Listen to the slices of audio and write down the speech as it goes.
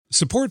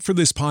Support for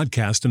this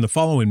podcast and the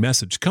following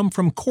message come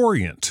from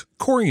Corient.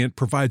 Corient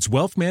provides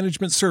wealth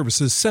management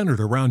services centered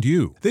around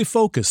you. They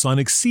focus on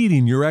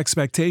exceeding your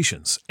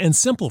expectations and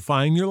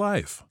simplifying your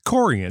life.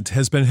 Corient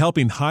has been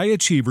helping high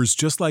achievers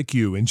just like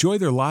you enjoy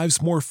their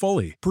lives more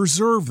fully,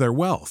 preserve their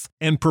wealth,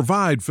 and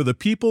provide for the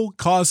people,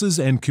 causes,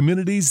 and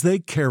communities they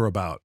care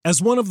about. As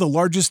one of the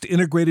largest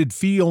integrated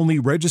fee-only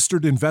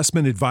registered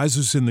investment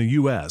advisors in the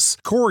U.S.,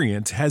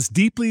 Corient has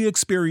deeply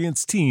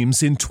experienced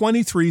teams in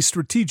 23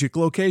 strategic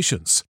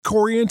locations.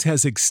 Corient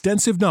has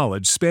extensive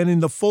knowledge spanning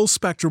the full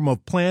spectrum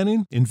of planning,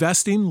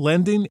 investing,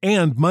 lending,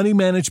 and money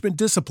management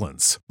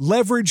disciplines.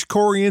 Leverage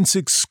Corient's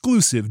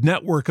exclusive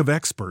network of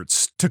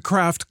experts to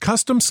craft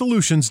custom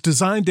solutions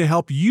designed to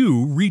help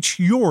you reach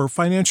your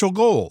financial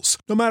goals,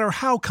 no matter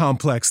how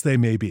complex they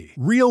may be.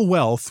 Real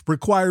wealth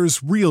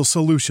requires real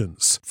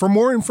solutions. For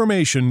more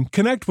information,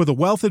 connect with a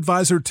wealth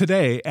advisor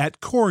today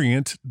at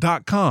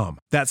Corient.com.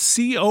 That's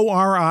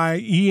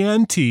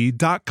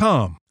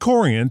Corient.com.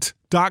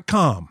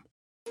 Corient.com.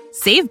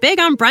 Save big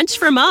on brunch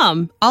for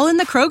mom, all in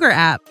the Kroger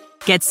app.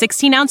 Get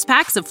 16-ounce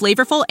packs of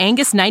flavorful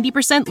Angus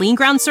 90% lean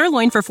ground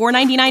sirloin for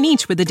 $4.99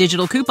 each with a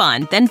digital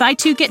coupon. Then buy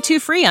 2, get 2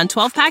 free on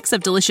 12 packs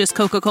of delicious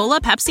Coca-Cola,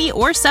 Pepsi,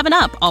 or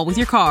 7-Up, all with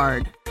your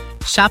card.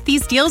 Shop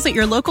these deals at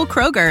your local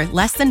Kroger,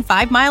 less than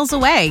 5 miles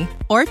away.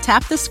 Or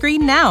tap the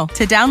screen now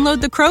to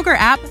download the Kroger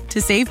app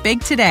to save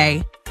big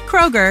today.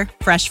 Kroger,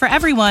 fresh for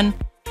everyone.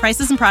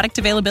 Prices and product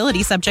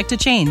availability subject to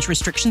change.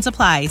 Restrictions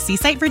apply. See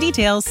site for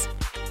details.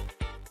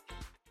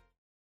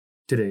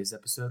 Today's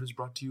episode is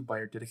brought to you by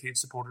our dedicated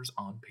supporters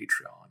on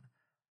Patreon.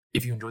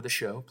 If you enjoy the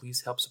show,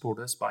 please help support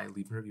us by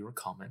leaving a review or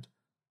comment,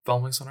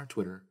 following us on our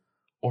Twitter,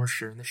 or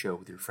sharing the show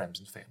with your friends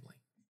and family.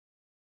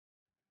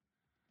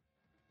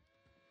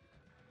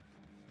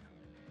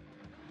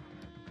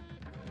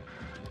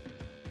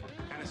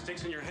 Kind of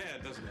sticks in your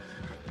head, doesn't it?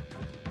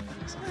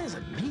 This guy is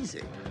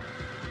amazing.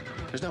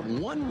 There's not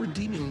one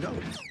redeeming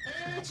note.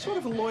 What sort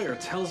of a lawyer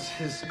tells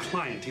his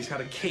client he's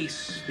got a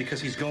case because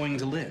he's going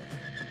to live?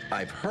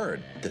 I've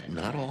heard that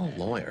not all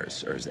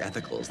lawyers are as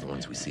ethical as the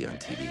ones we see on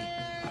TV.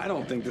 I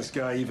don't think this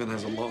guy even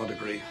has a law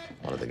degree.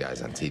 A lot of the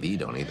guys on TV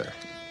don't either.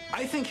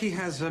 I think he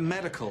has a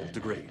medical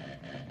degree.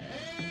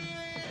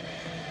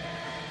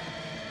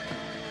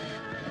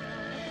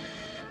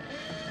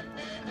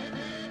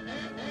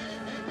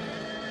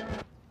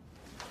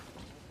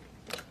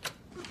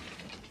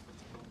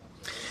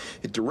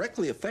 It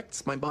directly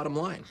affects my bottom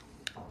line.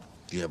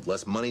 You have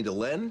less money to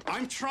lend?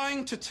 I'm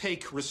trying to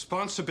take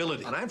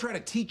responsibility. And I'm trying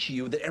to teach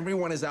you that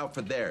everyone is out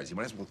for theirs. You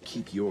might as well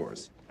keep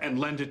yours. And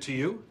lend it to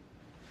you?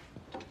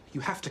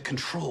 You have to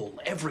control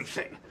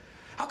everything.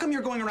 How come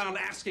you're going around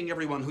asking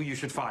everyone who you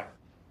should fire?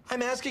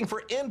 I'm asking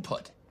for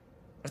input.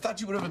 I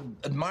thought you would have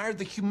admired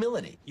the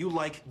humility. You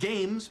like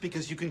games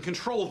because you can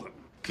control them.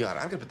 God,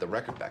 I'm gonna put the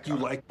record back You on.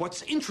 like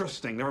what's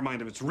interesting, never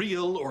mind if it's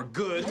real or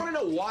good. You wanna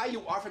know why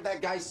you offered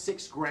that guy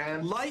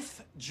 $6,000?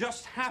 Life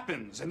just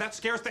happens, and that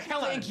scares the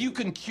hell out of You think you. you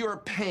can cure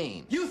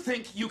pain? You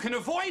think you can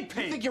avoid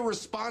pain. You think you're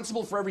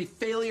responsible for every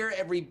failure,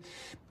 every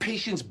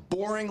patient's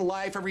boring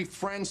life, every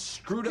friend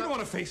screwed You up? don't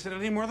want to face it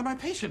any more than my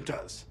patient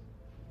does.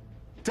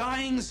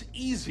 Dying's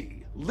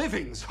easy,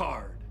 living's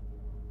hard.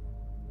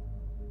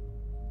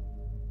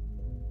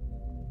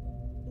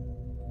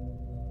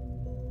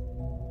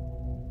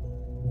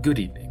 Good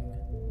evening,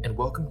 and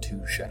welcome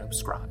to Shadow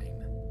Scrying,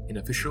 an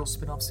official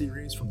spin-off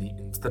series from the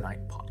Into the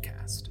Night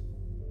podcast.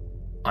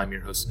 I'm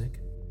your host, Nick,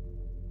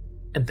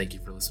 and thank you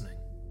for listening.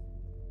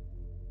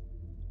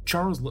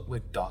 Charles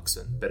Lutwidge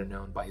Dodgson, better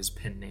known by his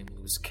pen name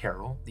Lewis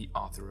Carroll, the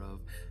author of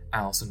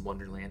Alice in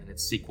Wonderland and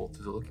its sequel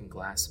to The Looking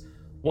Glass,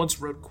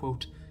 once wrote,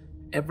 quote,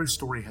 "Every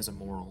story has a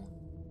moral,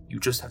 you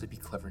just have to be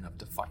clever enough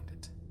to find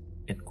it,"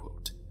 end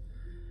quote.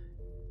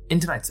 In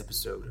tonight's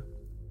episode,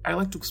 I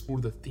like to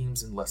explore the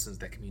themes and lessons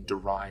that can be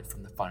derived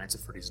from the Five Nights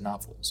at Freddy's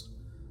novels.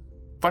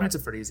 Five Nights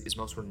at Freddy's is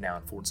most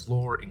renowned for its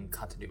lore and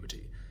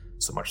continuity,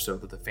 so much so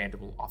that the fandom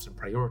will often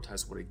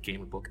prioritize what a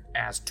game or book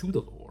adds to the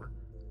lore,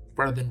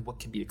 rather than what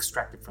can be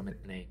extracted from it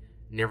in a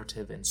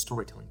narrative and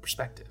storytelling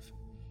perspective.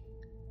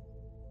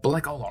 But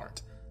like all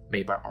art,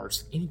 made by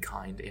artists of any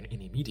kind and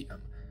any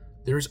medium,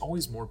 there is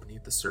always more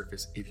beneath the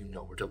surface if you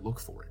know where to look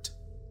for it.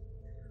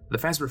 The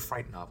Fazbear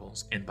Fright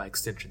novels, and by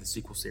extension the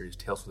sequel series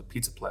Tales from the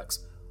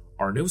Pizzaplex,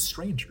 are no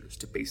strangers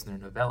to basing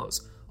their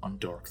novellas on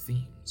dark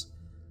themes.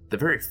 The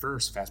very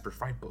first Fazbear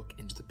Fright book,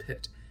 Into the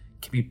Pit,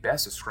 can be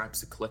best described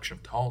as a collection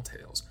of tall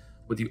tales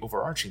with the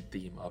overarching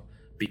theme of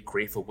be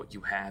grateful what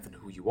you have and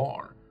who you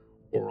are,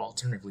 or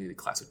alternatively the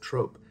classic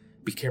trope,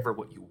 be careful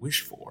what you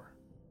wish for.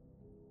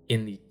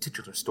 In the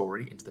titular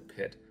story, Into the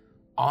Pit,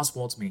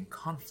 Oswald's main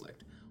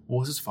conflict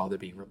was his father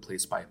being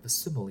replaced by a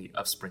facsimile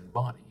of Spring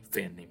Bonnie,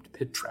 fan named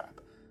Pit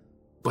Trap.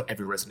 But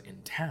every resident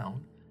in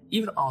town,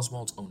 even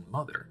Oswald's own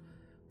mother,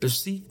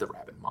 perceived the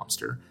rabbit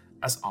monster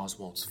as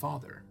Oswald's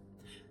father.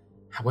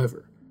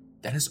 However,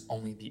 that is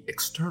only the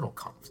external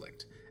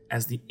conflict,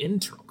 as the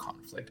internal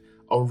conflict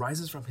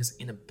arises from his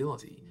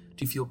inability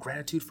to feel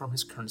gratitude from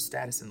his current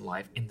status in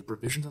life and the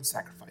provisions and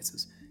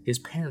sacrifices his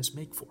parents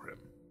make for him.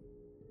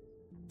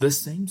 The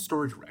same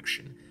story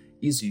direction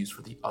is used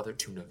for the other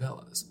two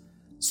novellas.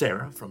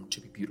 Sarah, from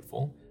To Be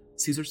Beautiful,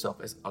 sees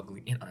herself as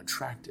ugly and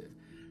unattractive.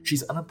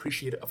 She's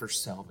unappreciative of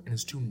herself and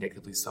is too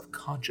negatively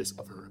self-conscious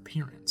of her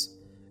appearance,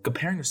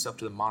 comparing herself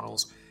to the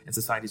models and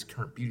society's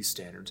current beauty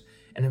standards,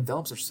 and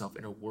envelops herself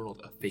in a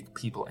world of fake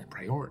people and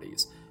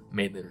priorities,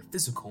 made later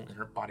physical in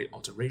her body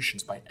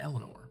alterations by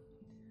Eleanor.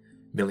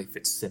 Millie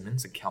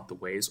Fitzsimmons in Count the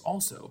Ways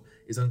also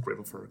is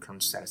ungrateful for her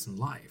current status in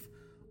life,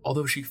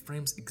 although she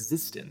frames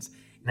existence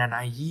in a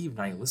naive,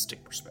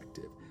 nihilistic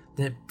perspective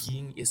that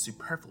being is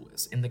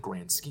superfluous in the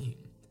grand scheme.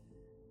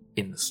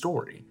 In the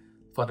story,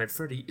 Flathead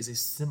Freddy is a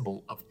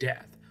symbol of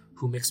death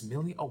who makes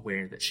Millie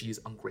aware that she is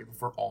ungrateful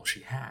for all she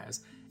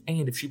has,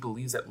 and if she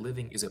believes that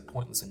living is a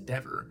pointless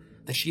endeavor,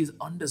 that she is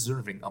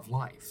undeserving of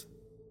life.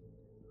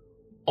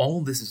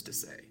 All this is to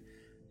say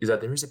is that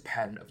there is a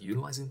pattern of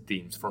utilizing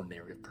themes for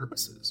narrative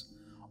purposes,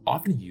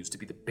 often used to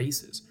be the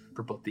basis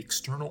for both the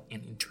external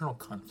and internal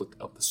conflict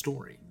of the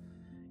story.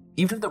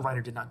 Even if the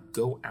writer did not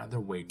go out of their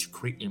way to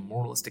create a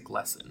moralistic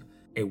lesson,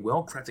 a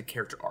well-crafted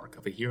character arc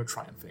of a hero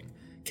triumphing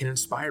can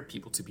inspire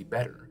people to be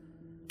better,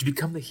 to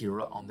become the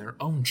hero on their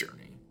own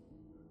journey.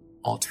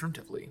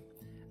 Alternatively,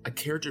 a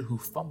character who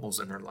fumbles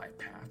in their life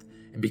path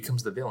and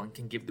becomes the villain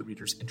can give the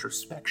readers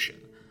introspection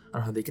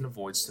on how they can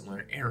avoid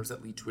similar errors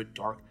that lead to a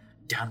dark,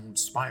 downward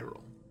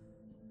spiral.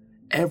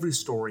 Every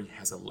story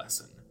has a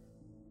lesson.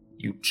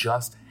 You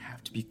just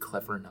have to be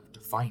clever enough to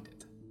find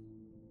it.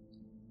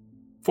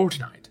 For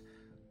tonight,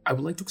 I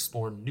would like to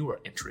explore newer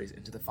entries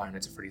into the Five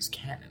Nights at Freddy's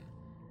canon.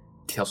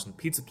 Tales from the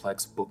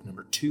Pizzaplex Book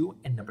Number 2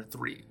 and Number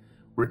 3,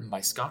 written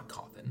by Scott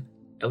Cawthon,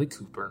 Ellie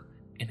Cooper,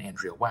 and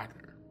Andrea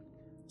Wagner.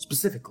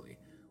 Specifically,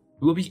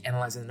 we will be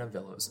analyzing the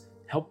novellas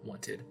Help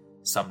Wanted,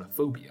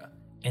 Somnophobia,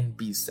 and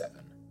B7.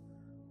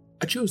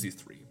 I chose these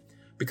three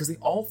because they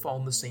all fall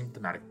on the same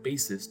thematic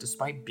basis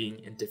despite being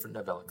in different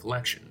novella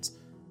collections.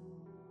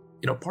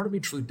 Part of me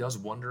truly does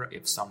wonder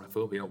if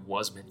Somnophobia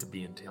was meant to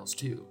be in Tales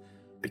 2,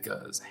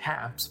 because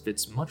Haps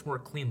fits much more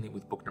cleanly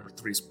with Book Number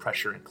 3's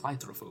Pressure and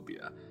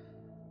Clythrophobia,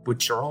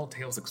 which are all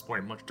tales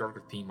exploring a much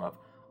darker theme of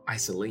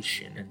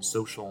isolation and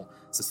social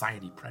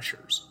society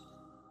pressures.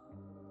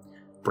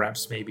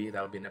 Perhaps maybe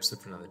that would be an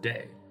episode for another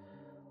day.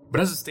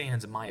 But as it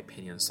stands, in my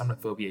opinion,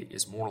 Somnophobia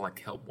is more like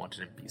Help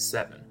Wanted in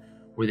B7,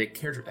 where the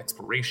character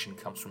exploration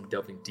comes from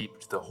delving deep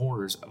into the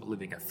horrors of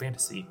living a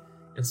fantasy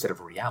instead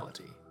of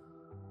reality.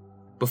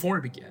 Before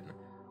I begin,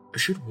 I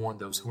should warn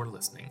those who are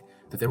listening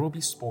that there will be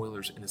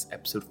spoilers in this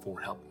episode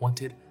for Help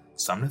Wanted,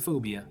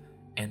 Somnophobia,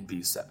 and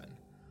B7.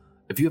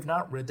 If you have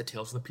not read the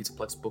Tales of the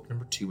Pizzaplex Book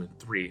Number 2 and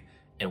 3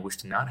 and wish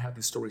to not have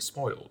these stories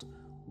spoiled,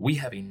 we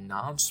have a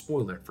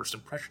non-spoiler first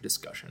impression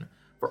discussion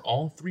for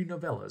all three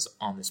novellas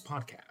on this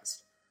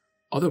podcast.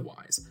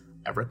 Otherwise,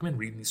 I recommend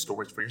reading these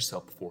stories for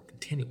yourself before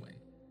continuing.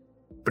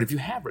 But if you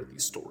have read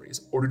these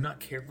stories or do not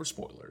care for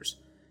spoilers,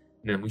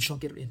 then we shall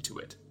get into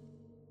it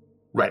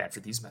right after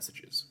these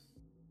messages.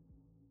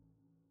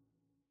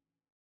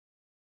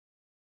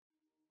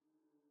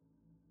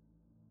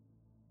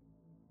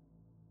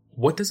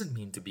 What does it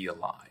mean to be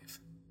alive?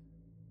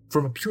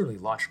 From a purely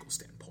logical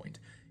standpoint,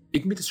 it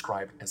can be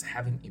described as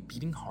having a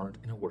beating heart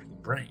and a working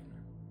brain.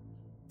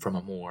 From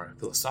a more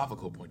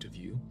philosophical point of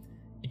view,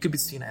 it could be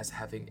seen as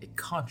having a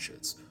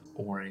conscience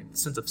or a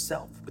sense of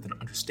self with an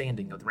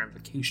understanding of the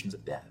ramifications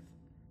of death.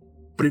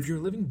 But if you're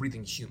a living,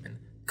 breathing human,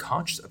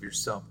 conscious of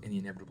yourself and the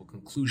inevitable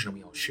conclusion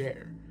we all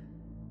share,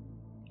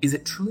 is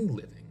it truly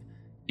living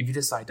if you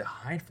decide to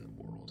hide from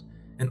the world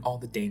and all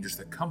the dangers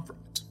that come from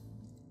it?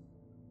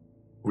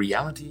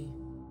 Reality,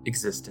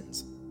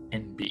 existence,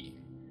 and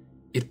being.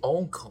 It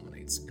all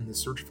culminates in the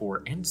search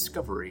for and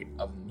discovery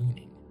of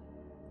meaning.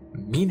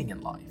 Meaning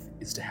in life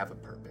is to have a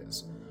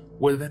purpose,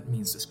 whether that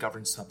means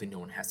discovering something no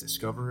one has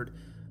discovered,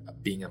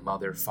 being a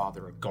mother,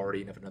 father, or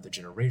guardian of another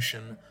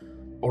generation,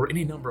 or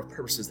any number of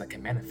purposes that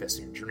can manifest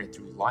in your journey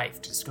through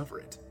life to discover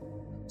it.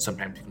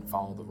 Sometimes you can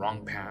follow the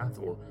wrong path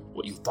or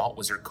what you thought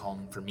was your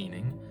calling for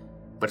meaning,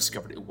 but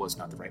discovered it was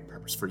not the right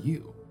purpose for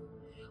you.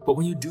 But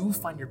when you do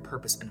find your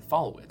purpose and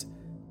follow it,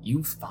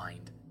 you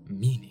find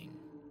meaning.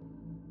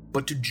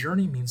 But to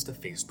journey means to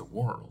face the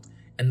world,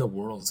 and the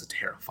world is a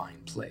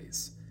terrifying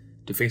place.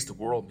 To face the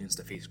world means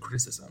to face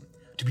criticism,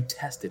 to be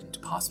tested and to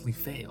possibly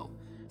fail,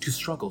 to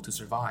struggle, to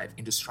survive,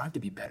 and to strive to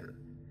be better.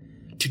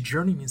 To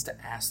journey means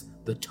to ask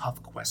the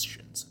tough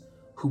questions.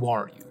 Who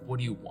are you? What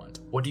do you want?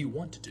 What do you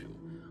want to do?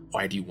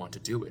 Why do you want to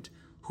do it?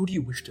 Who do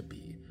you wish to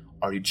be?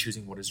 Are you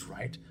choosing what is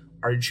right?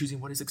 Are you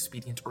choosing what is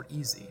expedient or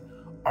easy?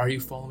 Are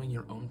you following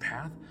your own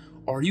path?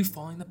 Or are you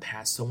following the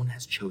path someone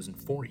has chosen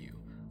for you,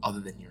 other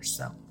than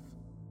yourself?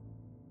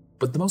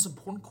 But the most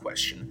important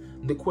question,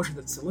 and the question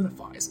that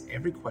solidifies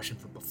every question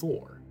from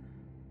before,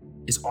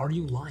 is, are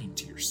you lying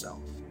to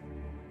yourself?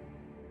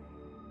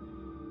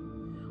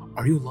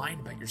 Are you lying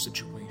about your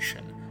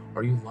situation?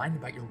 Are you lying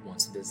about your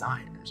wants and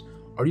desires?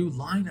 Are you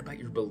lying about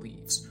your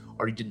beliefs?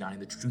 Are you denying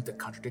the truth that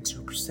contradicts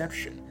your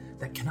perception,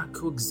 that cannot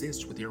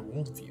coexist with your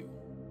worldview?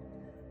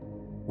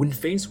 When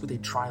faced with a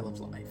trial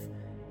of life,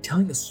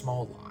 telling a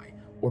small lie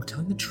or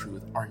telling the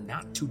truth are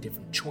not two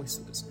different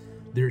choices.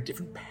 There are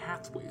different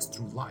pathways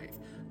through life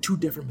two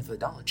different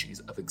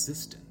methodologies of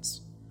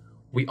existence.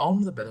 We all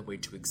know the better way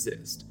to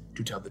exist,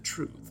 to tell the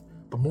truth,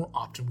 but more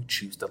often we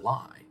choose to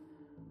lie.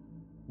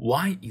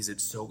 Why is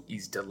it so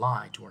easy to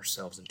lie to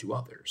ourselves and to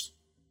others?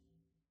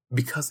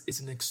 Because it's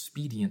an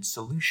expedient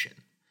solution.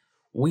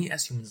 We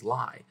as humans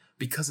lie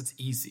because it's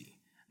easy,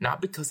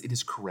 not because it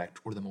is correct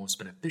or the most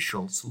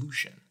beneficial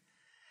solution.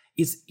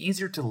 It's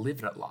easier to live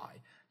in a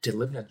lie, to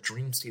live in a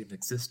dream state of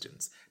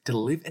existence, to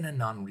live in a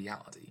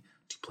non-reality,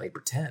 to play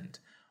pretend,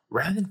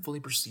 rather than fully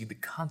perceive the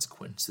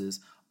consequences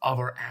of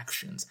our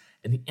actions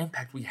and the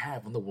impact we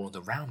have on the world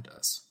around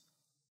us.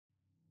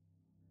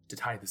 To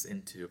tie this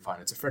into Five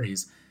Nights at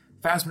Freddy's,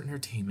 Fazbear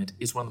Entertainment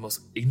is one of the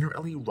most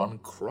ignorantly run,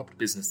 corrupt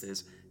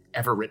businesses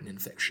ever written in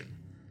fiction.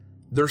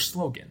 Their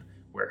slogan,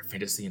 where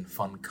fantasy and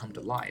fun come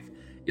to life,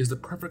 is the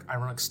perfect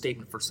ironic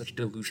statement for such a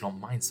delusional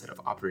mindset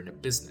of operating a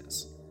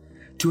business.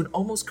 To an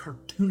almost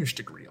cartoonish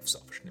degree of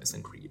selfishness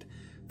and greed,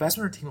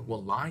 Fazbear Entertainment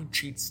will lie,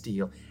 cheat,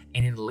 steal,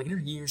 and in later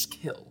years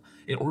kill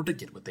in order to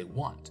get what they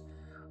want.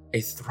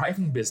 A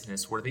thriving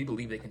business where they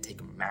believe they can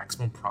take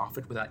maximum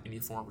profit without any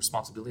form of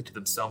responsibility to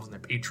themselves and their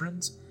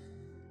patrons.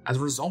 As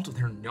a result of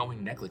their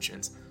knowing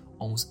negligence,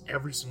 almost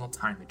every single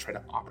time they try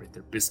to operate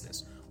their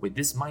business with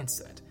this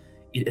mindset,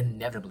 it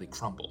inevitably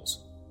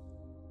crumbles.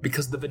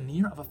 Because the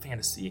veneer of a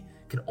fantasy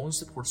can only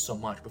support so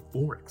much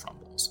before it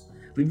crumbles,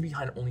 leaving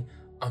behind only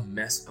a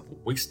mess of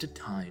wasted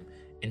time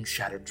and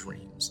shattered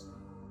dreams.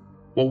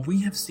 While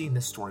we have seen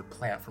this story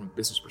play out from a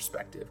business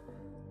perspective,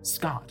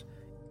 Scott,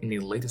 in the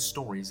latest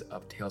stories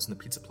of Tales in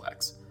the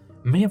Pizzaplex,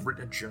 may have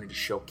written a journey to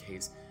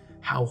showcase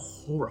how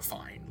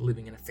horrifying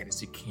living in a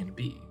fantasy can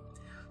be.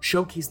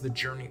 Showcase the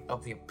journey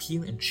of the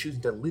appeal in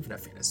choosing to live in a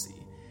fantasy,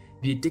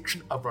 the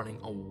addiction of running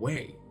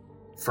away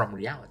from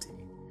reality,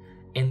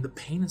 and the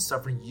pain and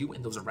suffering you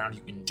and those around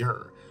you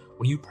endure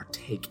when you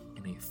partake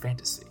in a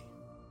fantasy.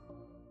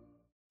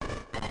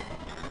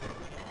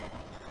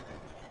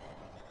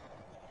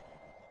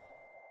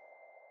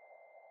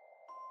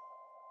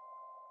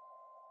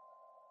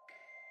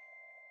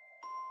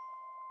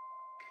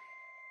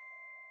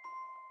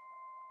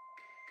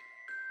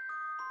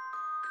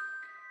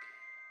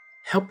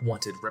 Help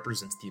Wanted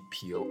represents the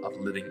appeal of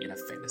living in a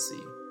fantasy.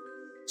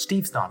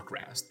 Steve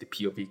Snodgrass, the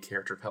POV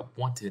character of Help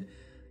Wanted,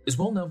 is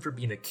well known for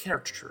being a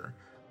caricature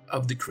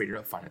of the creator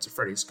of Five Nights at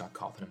Freddy's, Scott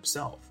Cawthon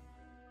himself.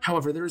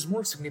 However, there is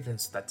more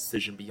significance to that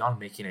decision beyond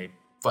making a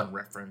fun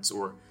reference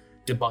or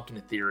debunking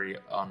a theory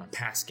on a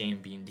past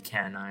game being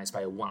decanonized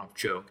by a one-off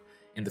joke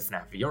in the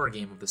FNaF VR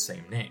game of the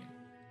same name.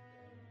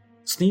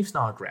 Steve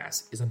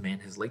Snodgrass is a man in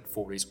his late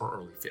 40s or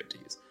early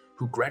 50s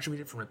who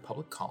graduated from a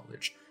public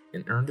college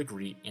and earned a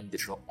degree in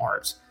digital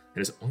arts that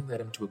has only led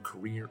him to a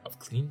career of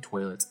cleaning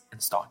toilets and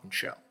stocking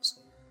shelves.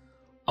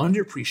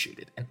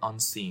 Underappreciated and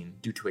unseen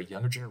due to a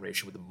younger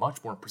generation with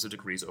much more impressive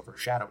degrees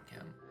overshadowing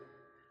him,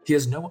 he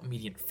has no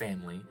immediate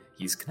family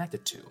he is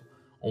connected to,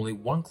 only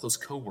one close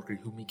co-worker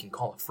whom he can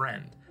call a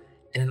friend,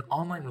 and an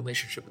online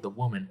relationship with a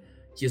woman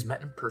he has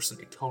met in person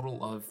a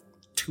total of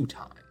 2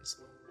 times.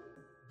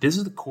 This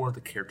is the core of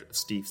the character of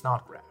Steve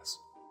Snodgrass.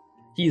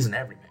 He is an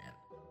everyman.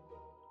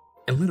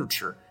 In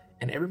literature,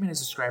 an everyman is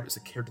described as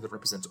a character that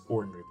represents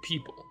ordinary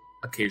people,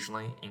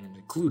 occasionally and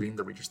including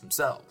the readers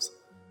themselves.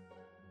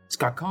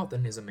 Scott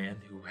Cawthon is a man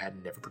who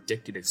had never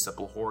predicted a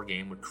simple horror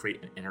game would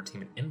create an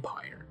entertainment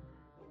empire.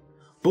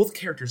 Both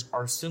characters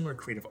are similar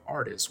creative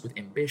artists with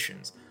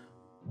ambitions,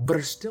 but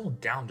are still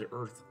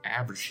down-to-earth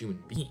average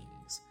human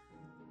beings.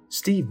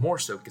 Steve more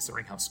so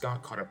considering how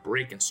Scott caught a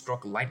break and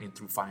struck lightning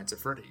through Five Nights at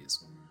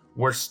Freddy's,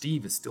 where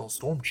Steve is still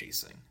storm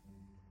chasing.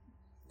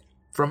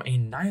 From a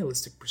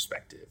nihilistic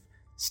perspective,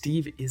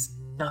 Steve is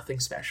nothing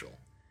special,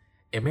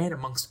 a man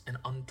amongst an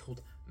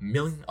untold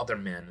million other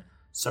men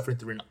suffering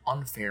through an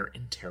unfair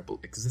and terrible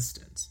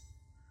existence.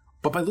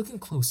 But by looking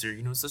closer,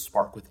 you notice a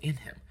spark within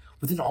him,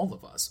 within all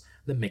of us,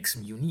 that makes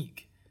him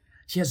unique.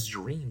 He has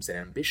dreams and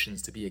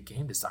ambitions to be a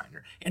game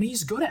designer, and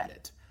he's good at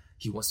it.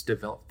 He wants to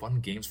develop fun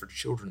games for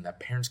children that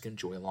parents can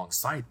enjoy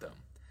alongside them.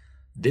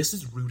 This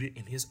is rooted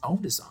in his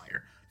own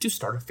desire to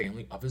start a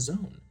family of his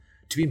own,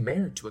 to be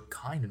married to a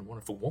kind and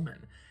wonderful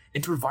woman,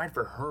 and to provide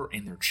for her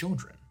and their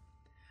children.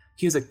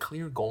 He has a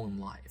clear goal in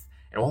life,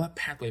 and while that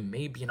pathway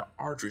may be an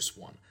arduous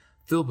one,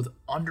 filled with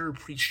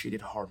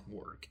underappreciated hard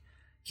work,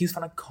 he's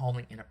found a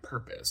calling and a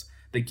purpose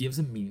that gives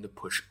him meaning to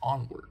push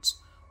onwards,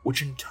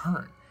 which in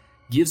turn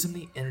gives him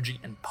the energy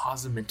and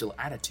positive mental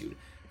attitude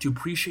to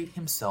appreciate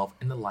himself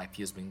and the life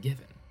he has been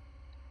given.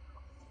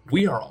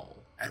 We are all,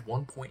 at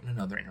one point or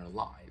another in our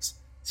lives,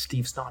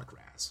 Steve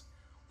Snodgrass.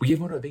 We have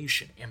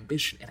motivation,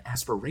 ambition, and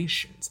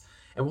aspirations,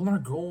 and while our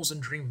goals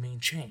and dreams may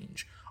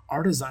change,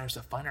 our desires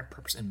to find our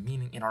purpose and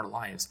meaning in our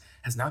lives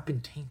has not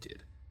been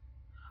tainted.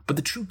 But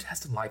the true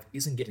test in life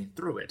isn't getting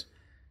through it.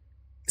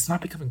 It's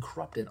not becoming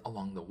corrupted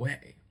along the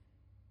way.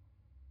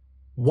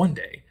 One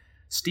day,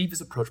 Steve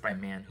is approached by a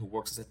man who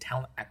works as a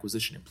talent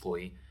acquisition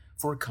employee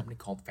for a company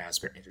called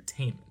Fazbear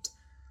Entertainment.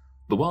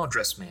 The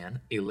well-dressed man,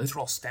 a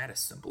literal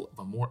status symbol of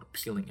a more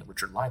appealing and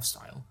richer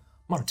lifestyle,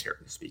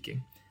 monetarily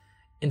speaking,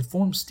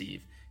 informs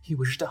Steve he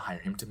wishes to hire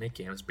him to make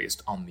games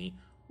based on the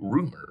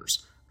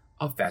rumors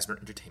of Fazbear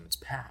Entertainment's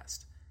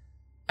past.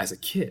 As a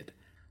kid,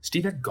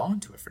 Steve had gone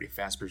to a Freddy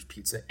Fazbear's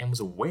Pizza and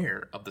was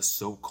aware of the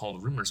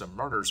so-called rumors of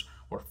murders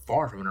were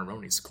far from an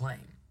erroneous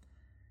claim.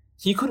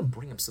 He couldn't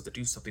bring himself to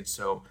do something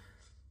so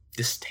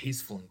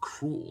distasteful and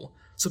cruel,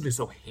 something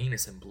so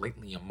heinous and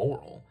blatantly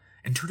immoral,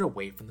 and turned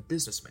away from the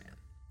businessman.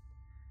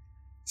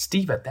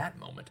 Steve at that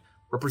moment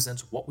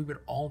represents what we would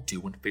all do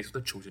when faced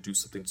with the choice to do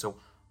something so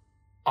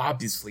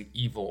obviously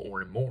evil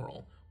or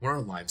immoral when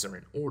our lives are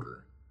in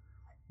order.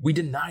 We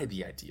deny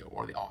the idea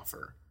or the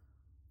offer.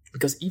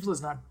 Because evil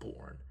is not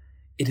born,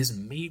 it is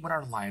made when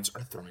our lives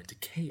are thrown into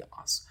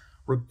chaos.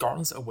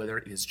 Regardless of whether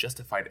it is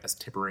justified as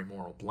temporary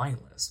moral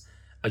blindness,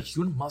 a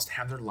human must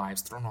have their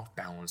lives thrown off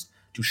balance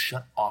to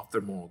shut off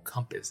their moral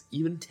compass,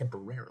 even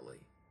temporarily.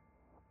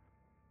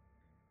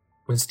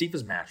 When Steve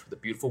is matched with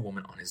a beautiful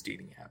woman on his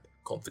dating app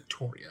called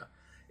Victoria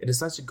and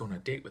decides to go on a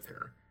date with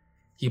her,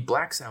 he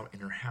blacks out in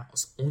her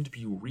house, only to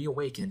be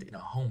reawakened in a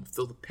home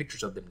filled with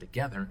pictures of them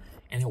together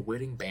and a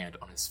wedding band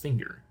on his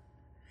finger.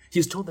 He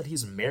is told that he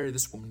has married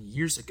this woman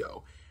years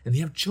ago and they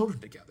have children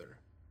together.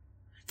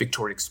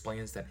 Victoria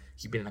explains that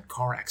he'd been in a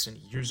car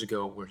accident years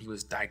ago where he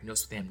was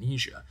diagnosed with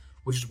amnesia,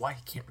 which is why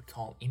he can't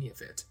recall any of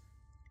it.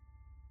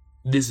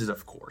 This is,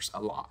 of course,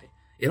 a lie.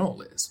 It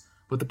all is.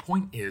 But the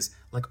point is,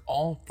 like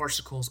all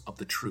farcicals of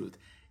the truth,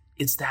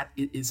 it's that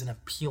it is an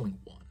appealing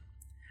one.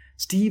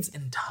 Steve's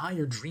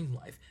entire dream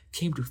life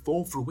came to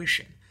full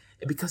fruition,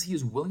 and because he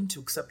is willing to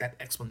accept that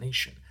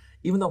explanation,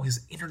 even though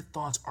his inner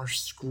thoughts are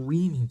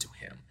screaming to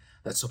him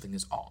that something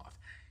is off,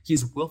 he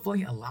is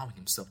willfully allowing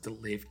himself to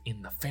live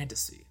in the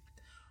fantasy.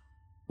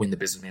 When the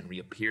businessman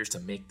reappears to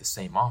make the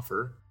same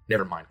offer,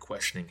 never mind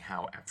questioning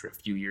how, after a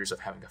few years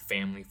of having a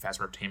family,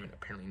 Fazbear Entertainment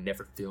apparently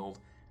never filled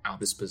out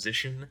this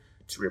position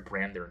to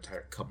rebrand their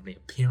entire company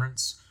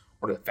appearance,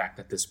 or the fact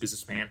that this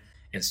businessman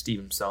and Steve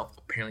himself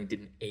apparently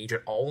didn't age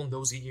at all in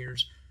those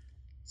years,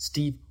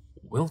 Steve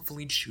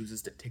willfully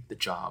chooses to take the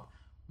job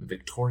when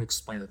Victoria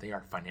explains that they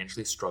are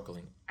financially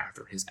struggling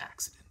after his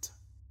accident.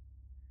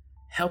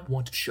 Help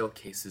Wanted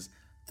showcases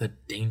the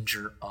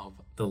danger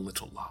of the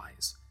little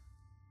lies.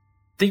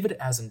 Think of it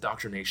as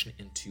indoctrination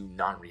into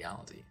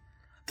non-reality.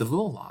 The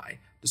little lie,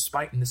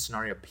 despite in this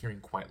scenario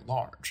appearing quite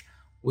large,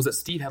 was that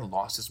Steve had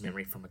lost his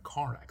memory from a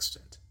car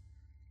accident.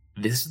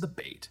 This is the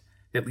bait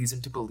that leads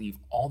him to believe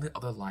all the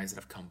other lies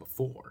that have come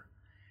before.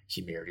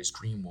 He married his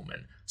dream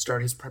woman,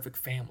 started his perfect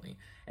family,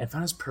 and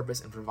found his purpose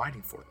in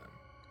providing for them.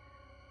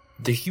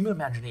 The human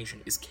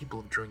imagination is capable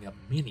of dreaming up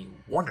many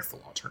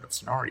wonderful alternative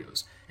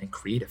scenarios and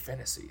creative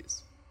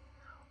fantasies.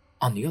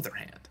 On the other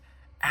hand,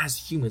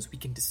 as humans, we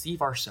can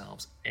deceive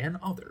ourselves and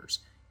others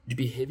into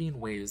behaving in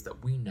ways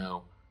that we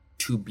know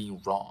to be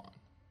wrong.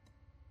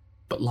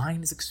 But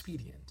lying is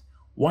expedient.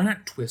 Why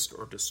not twist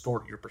or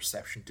distort your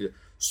perception to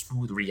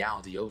smooth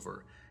reality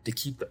over, to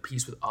keep the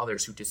peace with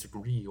others who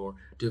disagree, or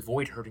to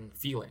avoid hurting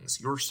feelings,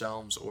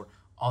 yourselves or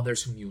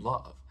others whom you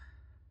love?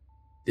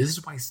 This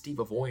is why Steve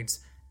avoids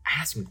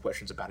asking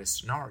questions about his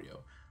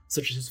scenario,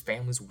 such as his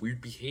family's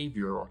weird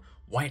behavior or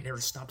why it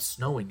never stops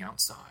snowing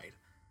outside.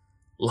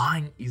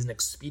 Lying is an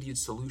expedient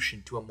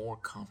solution to a more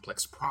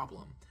complex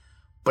problem,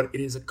 but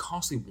it is a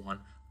costly one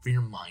for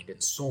your mind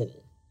and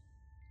soul.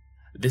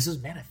 This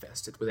is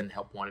manifested within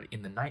Help Wanted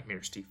in the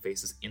nightmares Steve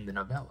faces in the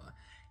novella,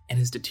 and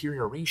his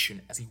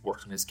deterioration as he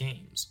works on his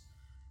games.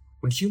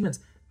 When humans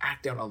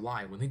act out a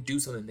lie, when they do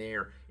something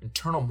their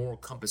internal moral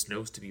compass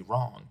knows to be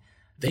wrong,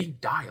 they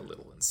die a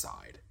little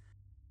inside.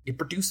 It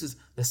produces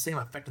the same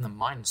effect on the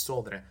mind and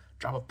soul that a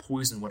drop of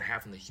poison would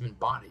have on the human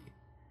body.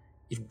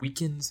 It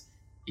weakens,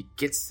 it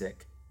gets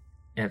sick,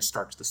 and it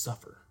starts to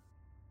suffer.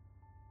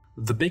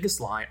 The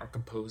biggest lie are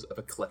composed of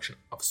a collection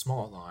of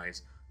small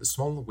lies, the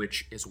small of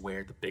which is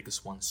where the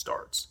biggest one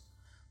starts.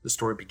 The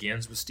story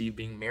begins with Steve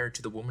being married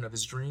to the woman of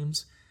his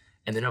dreams,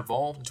 and then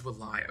evolved into a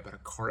lie about a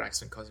car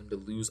accident causing him to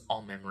lose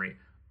all memory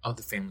of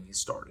the family he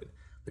started,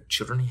 the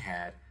children he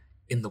had,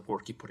 and the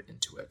work he put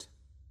into it.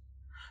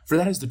 For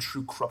that is the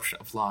true corruption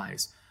of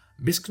lies,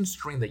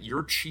 misconstruing that your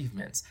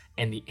achievements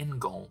and the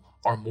end goal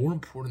are more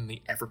important than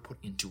the effort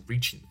put into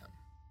reaching them.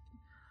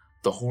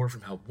 The horror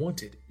from Help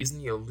Wanted isn't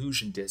the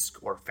illusion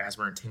disc or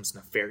Fazbear Entertainment's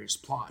nefarious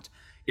plot.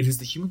 It is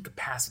the human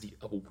capacity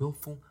of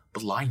willful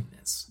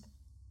blindness.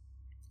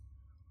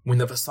 When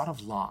the facade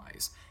of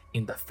lies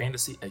in the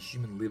fantasy a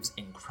human lives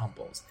in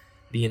crumbles,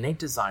 the innate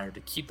desire to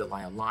keep the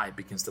lie alive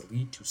begins to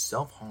lead to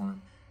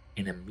self-harm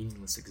and a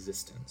meaningless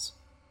existence.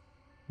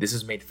 This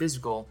is made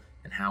physical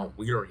in how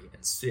weary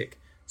and sick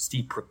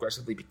Steve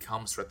progressively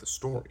becomes throughout the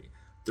story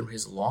through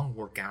his long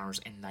work hours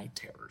and night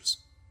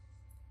terrors.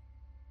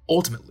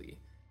 Ultimately,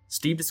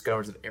 Steve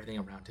discovers that everything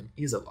around him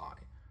is a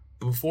lie,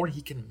 but before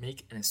he can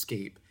make an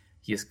escape,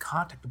 he is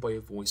contacted by a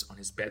voice on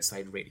his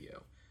bedside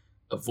radio,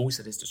 a voice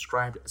that is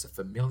described as a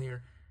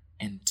familiar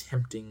and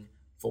tempting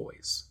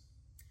voice.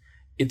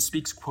 It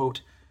speaks,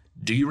 quote,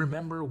 "Do you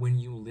remember when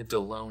you lived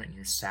alone in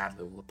your sad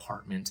little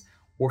apartment,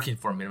 working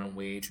for a minimum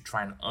wage,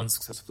 trying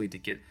unsuccessfully to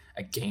get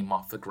a game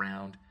off the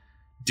ground?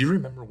 Do you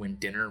remember when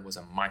dinner was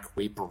a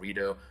microwave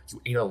burrito,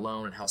 you ate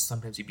alone, and how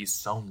sometimes you'd be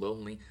so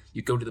lonely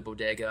you'd go to the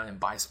bodega and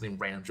buy something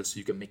random just so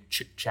you could make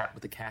chit-chat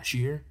with the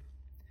cashier?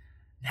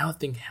 Now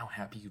think how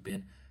happy you've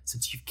been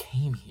since you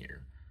came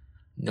here.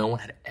 No one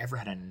had ever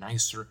had a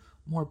nicer,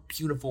 more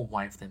beautiful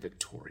wife than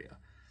Victoria.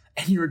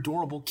 And your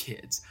adorable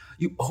kids.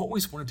 You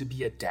always wanted to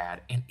be a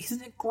dad, and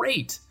isn't it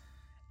great?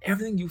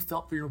 Everything you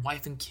felt for your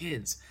wife and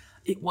kids,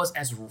 it was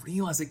as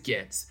real as it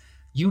gets.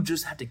 You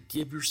just had to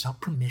give yourself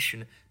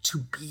permission to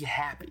be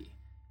happy.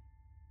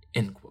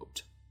 End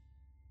quote.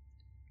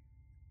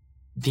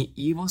 The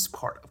evilest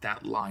part of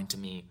that line to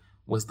me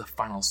was the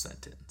final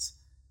sentence.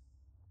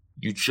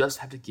 You just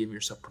have to give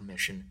yourself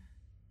permission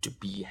to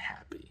be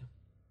happy.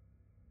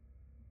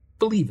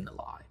 Believe in the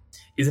lie.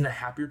 Isn't it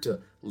happier to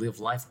live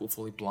life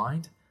willfully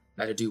blind?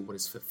 Not to do what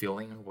is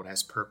fulfilling or what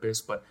has purpose,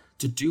 but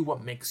to do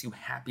what makes you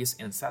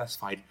happiest and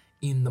satisfied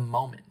in the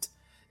moment.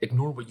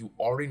 Ignore what you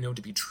already know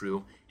to be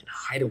true and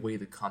hide away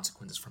the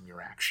consequences from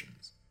your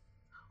actions.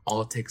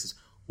 All it takes is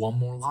one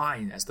more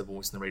line, as the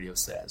voice in the radio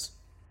says.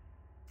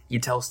 He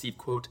tells Steve,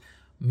 quote,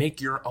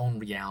 make your own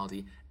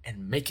reality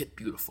and make it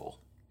beautiful,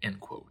 end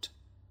quote.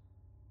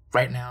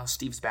 Right now,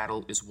 Steve's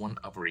battle is one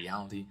of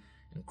reality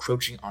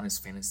encroaching on his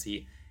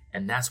fantasy,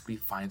 and that's what he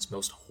finds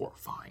most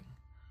horrifying.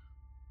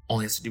 All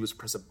he has to do is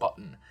press a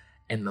button,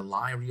 and the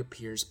lie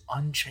reappears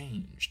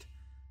unchanged.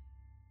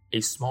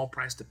 A small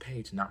price to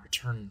pay to not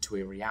return to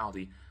a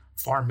reality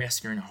far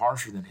messier and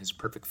harsher than his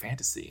perfect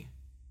fantasy.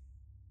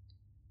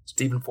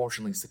 Steve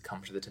unfortunately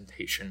succumbs to the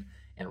temptation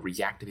and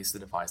reactivates the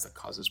device that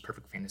causes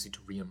perfect fantasy to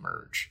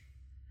reemerge.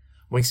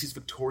 When he sees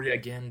Victoria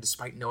again,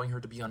 despite knowing her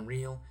to be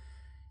unreal,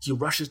 he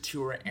rushes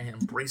to her and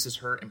embraces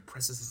her and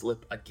presses his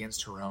lip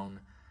against her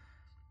own.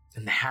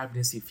 And the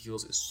happiness he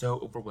feels is so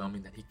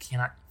overwhelming that he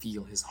cannot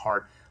feel his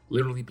heart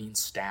literally being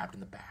stabbed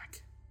in the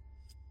back.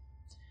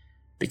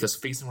 Because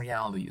facing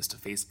reality is to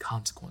face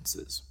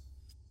consequences.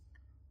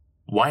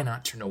 Why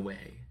not turn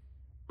away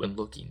when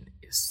looking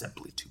is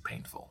simply too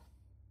painful?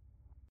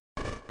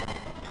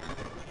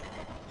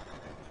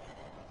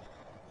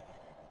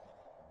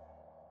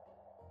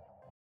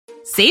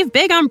 Save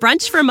big on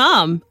brunch for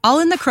mom, all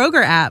in the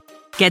Kroger app.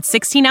 Get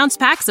 16-ounce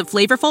packs of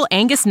flavorful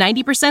Angus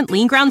 90%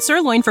 lean ground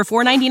sirloin for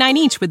 $4.99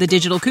 each with a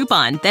digital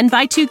coupon. Then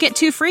buy 2, get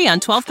 2 free on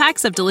 12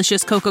 packs of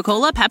delicious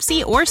Coca-Cola,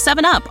 Pepsi, or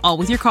 7-Up, all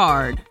with your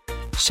card.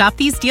 Shop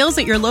these deals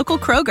at your local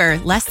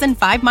Kroger, less than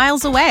 5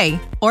 miles away.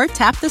 Or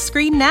tap the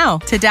screen now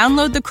to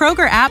download the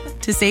Kroger app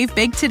to save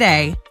big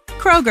today.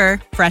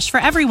 Kroger, fresh for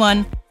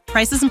everyone.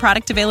 Prices and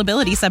product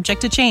availability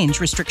subject to change.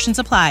 Restrictions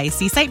apply.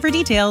 See site for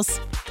details.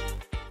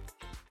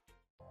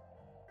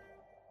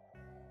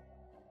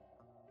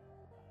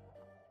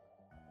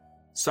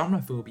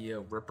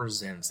 Somnophobia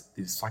represents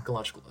the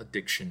psychological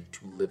addiction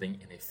to living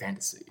in a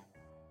fantasy.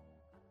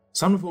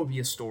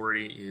 Somnophobia's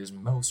story is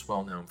most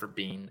well known for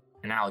being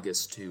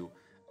analogous to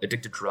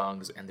addicted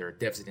drugs and their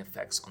devastating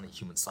effects on the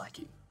human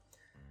psyche.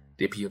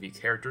 The POV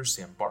character,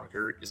 Sam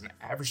Barker, is an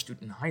average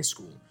student in high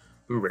school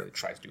who rarely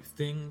tries new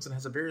things and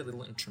has a very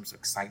little in terms of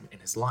excitement in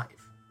his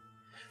life.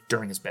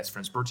 During his best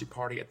friend's birthday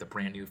party at the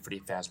brand new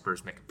Freddy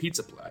Fazbear's Mega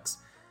Pizzaplex,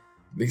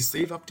 they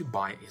save up to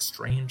buy a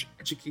strange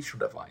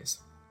educational device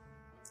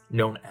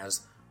known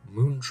as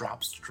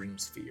Moondrop's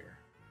Dreamsphere.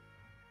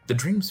 The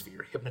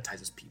Dreamsphere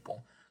hypnotizes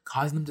people,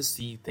 causing them to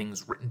see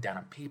things written down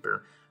on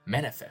paper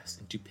manifest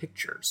into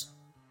pictures.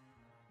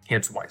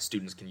 Hence why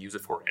students can use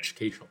it for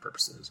educational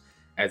purposes,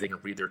 as they can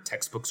read their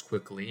textbooks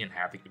quickly and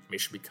have the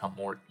information become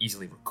more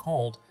easily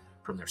recalled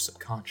from their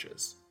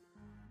subconscious.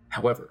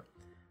 However,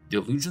 the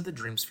illusion of the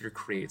Dreamsphere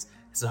creates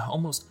is an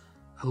almost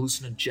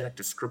hallucinogenic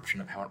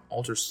description of how it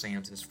alters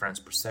Sam's and his friends'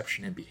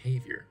 perception and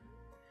behavior.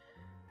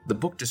 The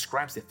book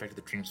describes the effect of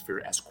the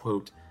Dreamsphere as,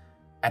 quote,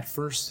 at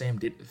first Sam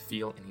didn't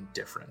feel any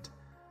different,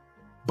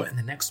 but in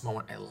the next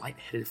moment a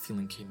lightheaded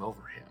feeling came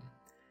over him.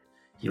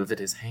 He lifted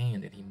his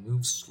hand and he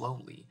moved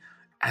slowly,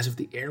 as if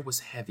the air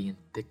was heavy and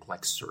thick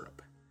like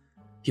syrup.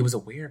 He was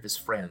aware of his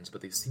friends,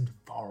 but they seemed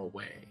far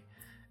away,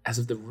 as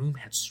if the room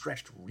had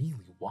stretched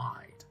really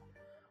wide.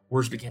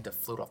 Words began to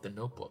float off the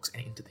notebooks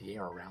and into the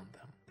air around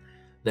them.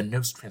 The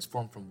notes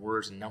transformed from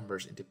words and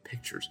numbers into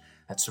pictures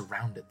that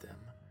surrounded them.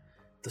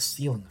 The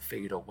ceiling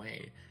faded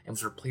away and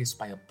was replaced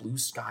by a blue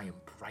sky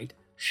and bright,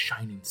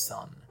 shining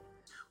sun.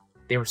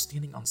 They were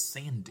standing on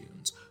sand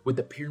dunes with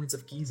the pyramids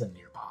of Giza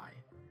nearby.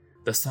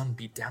 The sun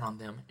beat down on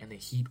them and the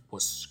heat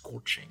was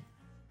scorching,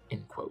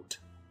 end quote.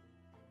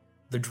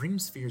 The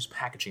Dreamsphere's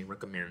packaging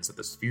recommends that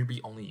the sphere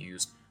be only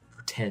used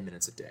for 10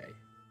 minutes a day.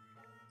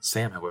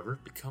 Sam, however,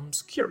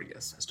 becomes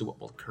curious as to what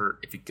will occur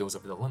if he goes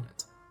over the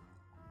limit.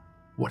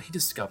 What he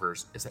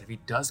discovers is that if he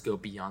does go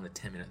beyond the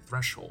 10-minute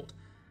threshold,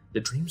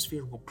 the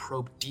Dreamsphere will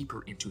probe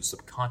deeper into his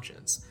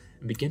subconscious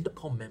and begin to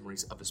pull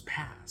memories of his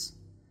past.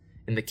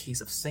 In the case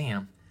of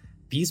Sam,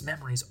 these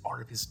memories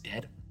are of his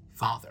dead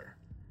father,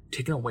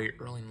 taken away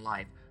early in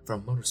life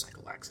from a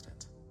motorcycle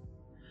accident.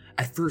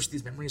 At first,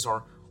 these memories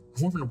are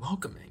warm and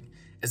welcoming,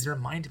 as they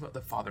remind him of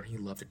the father he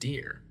loved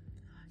dear.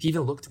 He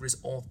even looked through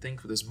his old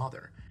things with his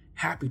mother,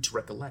 happy to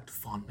recollect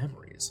fond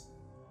memories.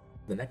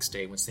 The next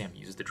day, when Sam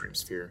uses the dream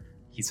sphere,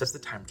 he sets the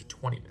timer to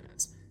 20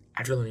 minutes.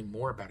 After learning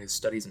more about his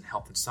studies in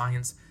health and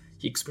science,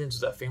 he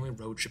experiences a family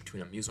road trip to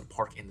an amusement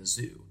park and the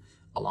zoo,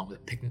 along with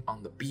a picnic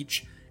on the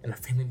beach and a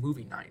family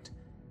movie night.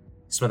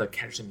 His mother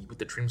catches him with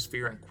the dream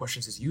sphere and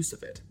questions his use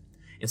of it,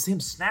 and Sam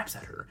snaps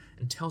at her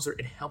and tells her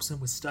it helps him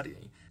with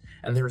studying,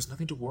 and there is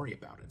nothing to worry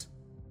about it.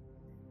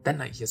 That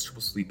night, he has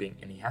trouble sleeping,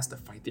 and he has to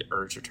fight the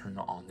urge to turn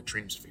on the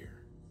dream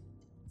sphere.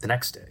 The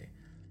next day,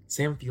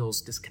 Sam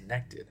feels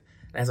disconnected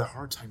and has a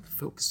hard time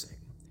focusing.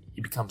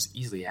 He becomes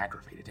easily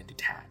aggravated and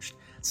detached,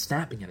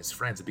 snapping at his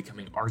friends and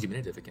becoming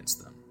argumentative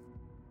against them.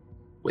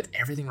 With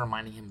everything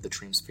reminding him of the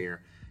dream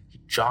sphere,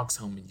 he jogs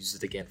home and uses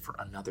it again for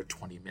another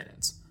 20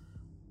 minutes.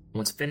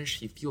 Once finished,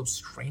 he feels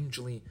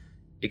strangely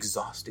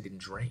exhausted and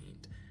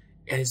drained,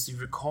 and as he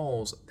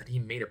recalls that he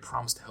made a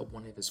promise to help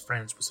one of his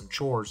friends with some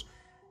chores,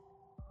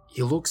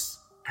 he looks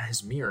at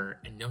his mirror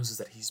and notices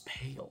that he's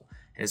pale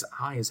and his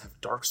eyes have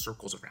dark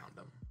circles around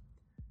them.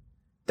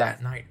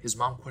 That night, his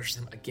mom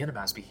questions him again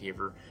about his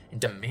behavior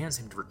and demands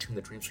him to return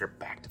the dream sphere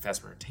back to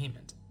Fazbear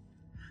Entertainment.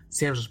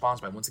 Sam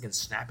responds by once again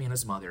snapping at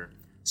his mother,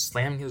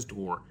 slamming his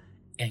door,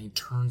 and he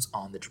turns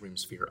on the dream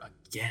sphere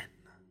again.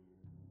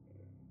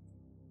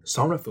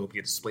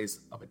 Somnophobia displays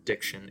of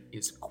addiction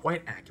is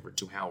quite accurate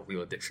to how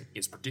real addiction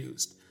is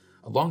produced,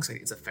 alongside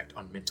its effect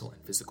on mental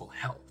and physical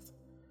health.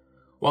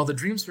 While the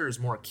dream sphere is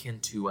more akin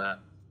to a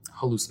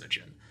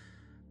hallucinogen,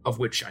 of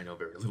which I know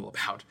very little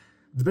about,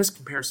 the best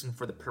comparison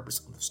for the purpose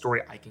of the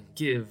story I can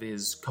give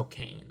is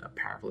cocaine, a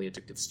powerfully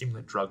addictive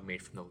stimulant drug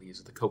made from the leaves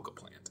of the coca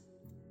plant.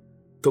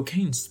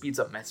 Cocaine speeds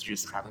up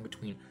messages traveling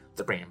between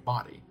the brain and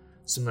body,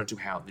 similar to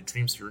how the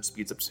dream sphere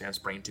speeds up Sam's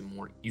brain to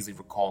more easily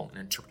recall and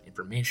interpret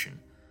information.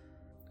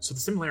 So the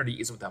similarity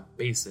isn't without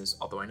basis,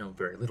 although I know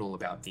very little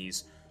about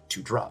these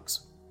two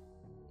drugs.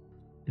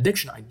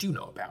 Addiction I do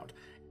know about,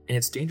 and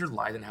its danger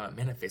lies in how it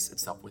manifests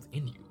itself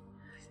within you.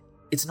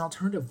 It's an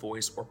alternative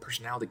voice or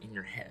personality in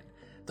your head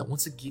that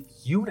wants to give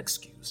you an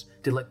excuse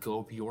to let go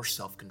of your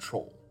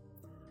self-control.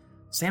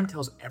 Sam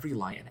tells every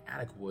lie an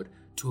addict would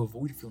to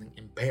avoid feeling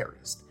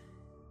embarrassed.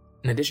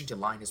 In addition to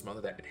lying to his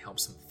mother that it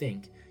helps him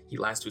think, he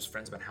lies to his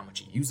friends about how much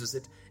he uses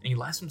it, and he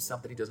lies to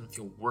himself that he doesn't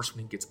feel worse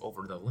when he gets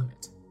over the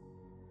limit.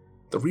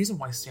 The reason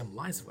why Sam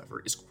lies,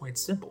 however, is quite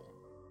simple.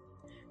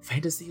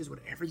 Fantasy is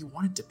whatever you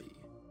want it to be.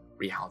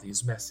 Reality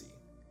is messy.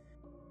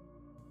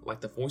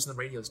 Like the voice on the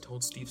radio has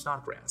told Steve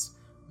Snodgrass,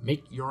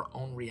 make your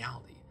own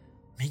reality.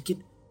 Make it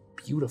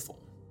beautiful.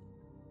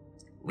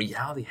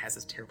 Reality has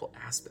its terrible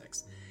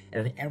aspects,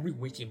 and in every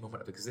waking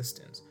moment of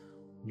existence,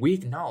 we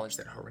acknowledge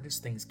that horrendous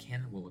things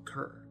can and will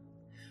occur.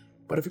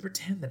 But if we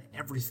pretend that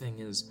everything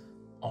is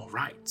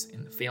alright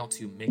and fail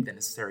to make the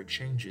necessary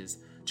changes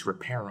to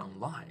repair our own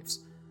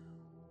lives,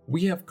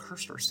 we have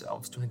cursed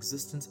ourselves to an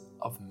existence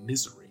of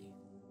misery.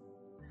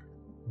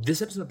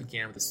 This episode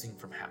began with a scene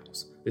from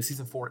House, the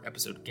season 4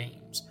 episode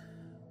Games,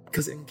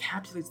 because it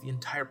encapsulates the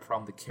entire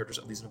problem the characters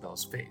of these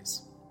novellas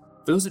face.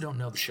 For those who don't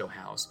know the show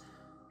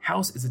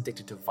House is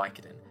addicted to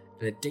Vicodin,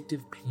 an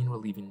addictive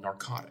pain-relieving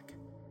narcotic.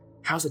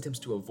 House attempts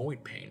to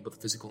avoid pain,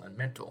 both physical and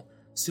mental,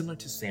 similar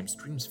to Sam's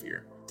dream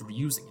sphere, through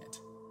using it.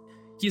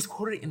 He is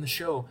quoted in the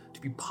show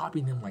to be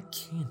popping them like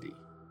candy.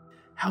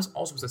 House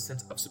also has a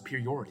sense of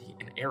superiority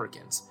and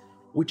arrogance,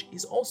 which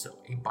is also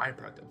a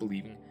byproduct of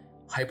believing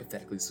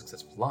hypothetically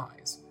successful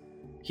lies.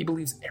 He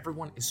believes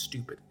everyone is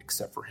stupid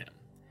except for him.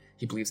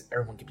 He believes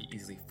everyone can be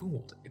easily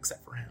fooled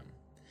except for him.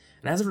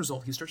 And as a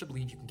result, he starts to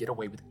believe you can get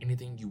away with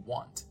anything you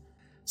want,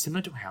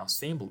 similar to how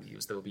Sam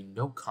believes there will be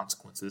no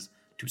consequences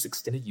to his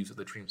extended use of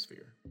the dream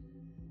sphere.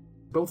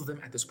 Both of them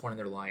at this point in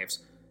their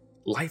lives,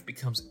 life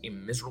becomes a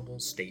miserable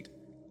state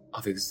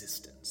of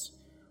existence,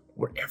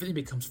 where everything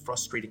becomes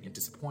frustrating and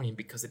disappointing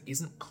because it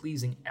isn't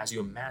pleasing as you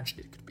imagined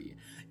it could be.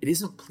 It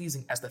isn't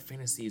pleasing as the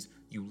fantasies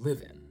you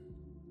live in.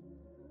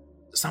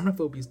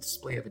 Somnophobia's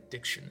display of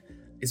addiction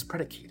is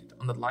predicated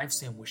on the life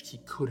Sam wished he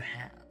could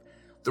have,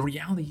 the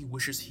reality he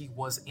wishes he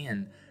was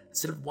in,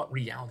 instead of what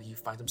reality he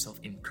finds himself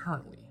in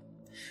currently.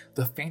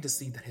 The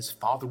fantasy that his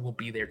father will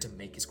be there to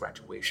make his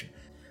graduation.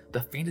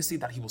 The fantasy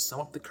that he will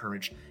summon up the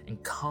courage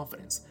and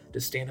confidence to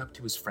stand up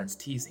to his friends'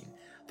 teasing.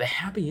 The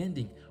happy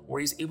ending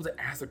where he's able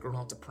to ask the girl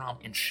out to prom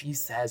and she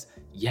says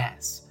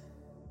yes.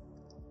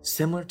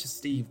 Similar to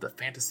Steve, the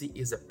fantasy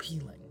is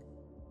appealing,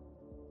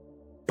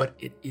 but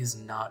it is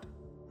not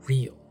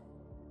real.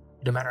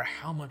 No matter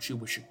how much you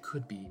wish it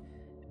could be,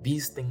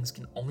 these things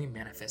can only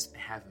manifest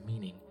and have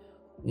meaning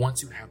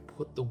once you have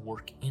put the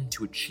work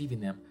into achieving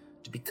them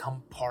to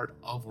become part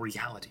of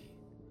reality.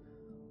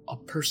 A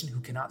person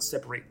who cannot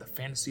separate the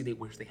fantasy they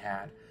wish they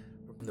had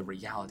from the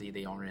reality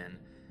they are in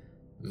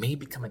may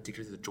become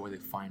addicted to the joy they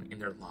find in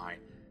their lie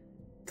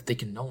that they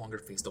can no longer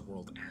face the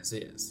world as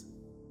is.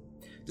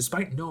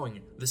 Despite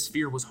knowing the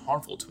sphere was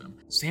harmful to him,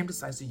 Sam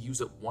decides to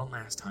use it one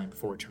last time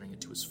before returning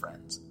it to his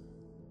friends.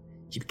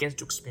 He begins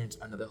to experience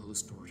another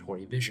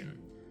hallucinatory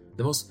vision,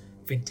 the most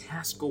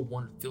fantastical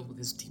one filled with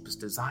his deepest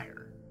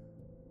desire.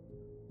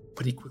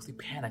 But he quickly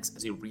panics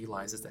as he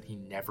realizes that he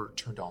never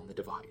turned on the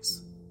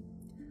device.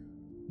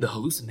 The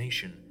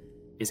hallucination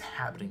is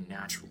happening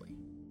naturally.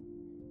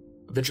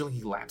 Eventually,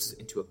 he lapses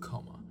into a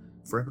coma,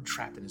 forever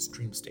trapped in his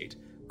dream state,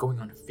 going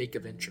on fake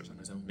adventures on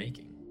his own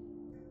making.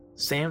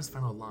 Sam's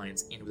final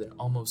lines end with an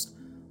almost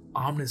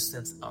ominous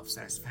sense of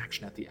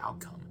satisfaction at the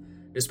outcome,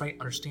 despite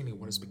understanding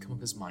what has become of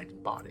his mind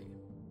and body.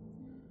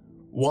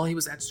 While he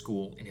was at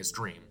school in his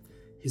dream,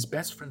 his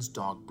best friend's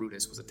dog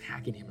Brutus was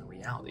attacking him in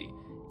reality,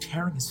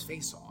 tearing his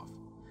face off.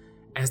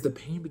 As the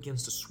pain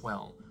begins to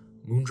swell,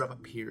 Moondrop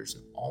appears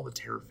and all the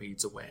terror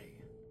fades away.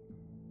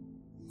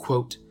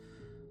 Quote,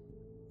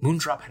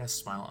 Moondrop had a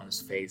smile on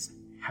his face,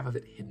 half of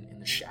it hidden in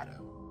the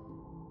shadow.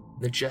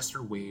 The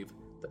jester waved,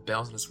 the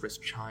bells on his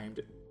wrist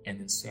chimed, and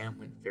then Sam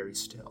went very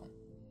still.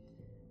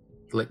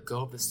 He let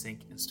go of the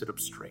sink and stood up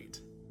straight.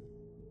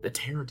 The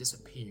terror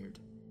disappeared,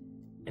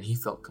 and he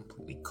felt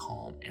completely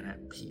calm and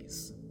at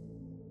peace.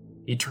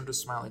 He turned to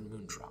smile at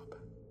Moondrop.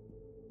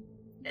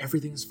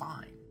 Everything's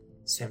fine,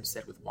 Sam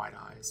said with wide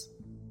eyes.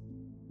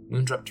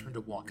 Moondrop turned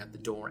to walk out the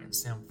door, and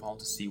Sam followed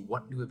to see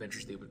what new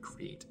adventures they would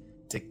create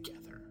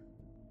together.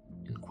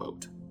 End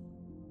quote.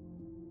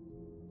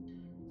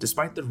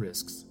 Despite the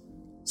risks,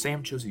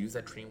 Sam chose to use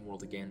that dream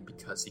world again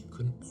because he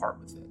couldn't part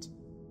with it.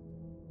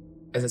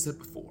 As I said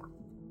before,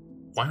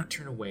 why not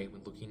turn away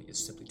when looking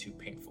is simply too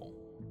painful?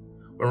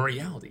 When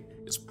reality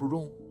is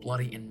brutal,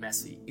 bloody, and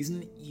messy,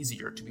 isn't it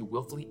easier to be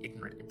willfully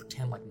ignorant and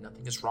pretend like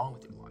nothing is wrong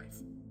with your life?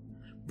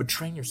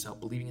 Betraying yourself,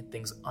 believing in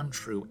things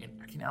untrue, and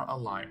acting out a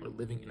lie or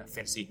living in a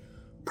fantasy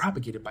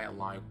propagated by a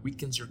lie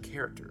weakens your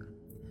character.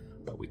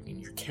 By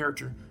weakening your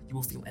character, you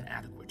will feel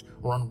inadequate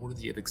or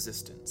unworthy of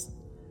existence.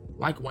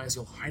 Likewise,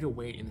 you'll hide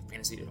away in the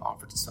fantasy that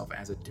offers itself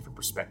as a different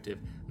perspective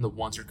than the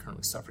ones you're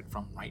currently suffering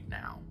from right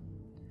now.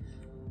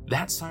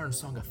 That siren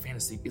song of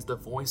fantasy is the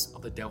voice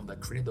of the devil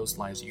that created those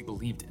lies you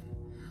believed in,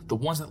 the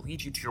ones that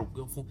lead you to your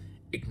willful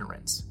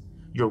ignorance,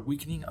 your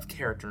weakening of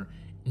character,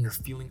 and your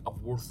feeling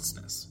of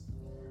worthlessness.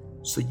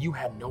 So you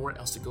had nowhere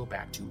else to go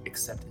back to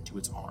except into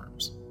its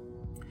arms.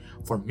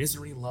 For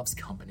misery loves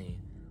company,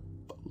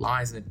 but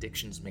lies and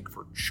addictions make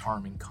for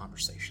charming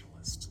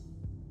conversationalists.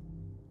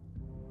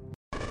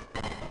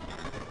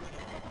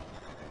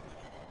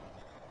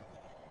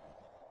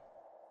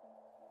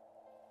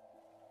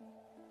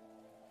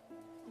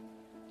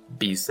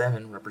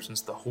 B7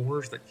 represents the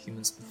horrors that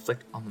humans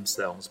inflict on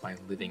themselves by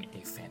living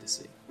a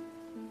fantasy.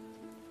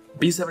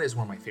 B7 is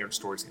one of my favorite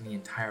stories in the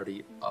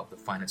entirety of the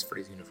Five Nights at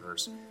Freddy's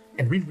universe,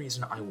 and the main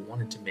reason I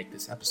wanted to make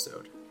this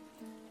episode.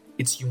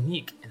 It's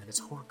unique in that its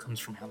horror comes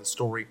from how the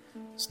story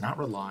does not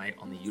rely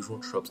on the usual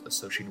tropes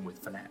associated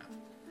with FNaF.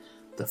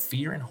 The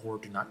fear and horror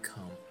do not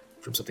come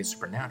from something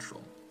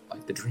supernatural,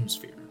 like the dream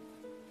sphere.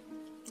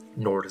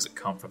 Nor does it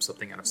come from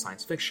something out of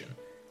science fiction,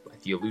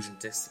 like the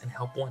Illusionists and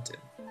Help Wanted.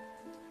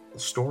 The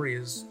story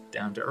is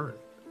down to earth,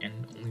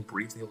 and only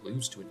briefly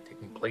alludes to it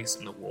taking place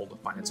in the world of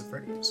Five Nights at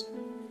Freddy's,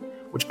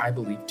 which I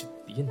believe to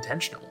be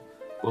intentional,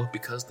 both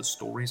because the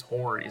story's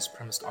horror is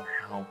premised on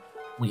how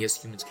we as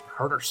humans can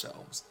hurt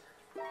ourselves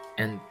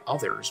and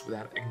others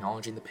without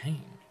acknowledging the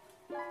pain,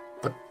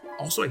 but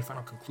also a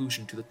final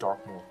conclusion to the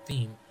dark moral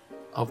theme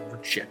of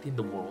rejecting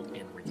the world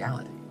and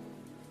reality.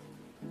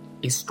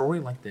 A story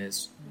like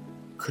this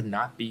could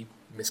not be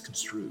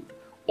misconstrued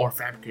or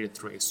fabricated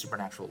through a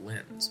supernatural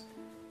lens.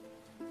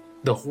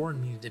 The horror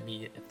needed to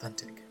be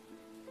authentic,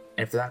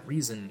 and for that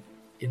reason,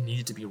 it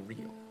needed to be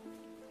real.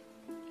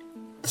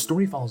 The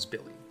story follows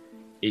Billy,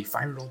 a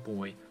 5-year-old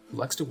boy who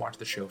likes to watch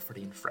the show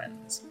Freddy and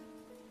Friends.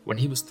 When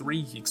he was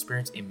 3, he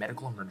experienced a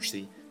medical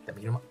emergency that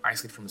made him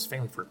isolated from his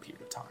family for a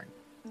period of time.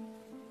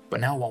 But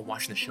now, while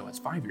watching the show as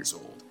 5 years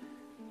old,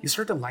 he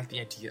started to like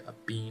the idea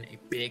of being a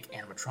big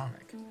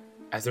animatronic,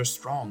 as they're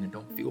strong and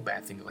don't feel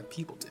bad things like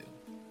people do.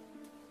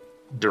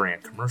 During a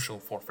commercial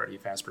for Freddy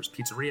Fazbear's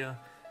Pizzeria,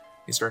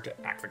 he started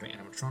to act like an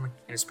animatronic,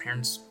 and his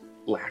parents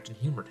laughed and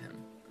humored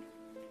him.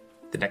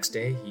 The next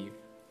day, he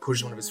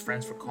pushes one of his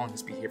friends for calling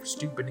his behavior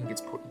stupid and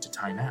gets put into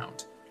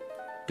timeout,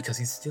 because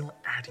he's still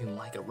acting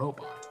like a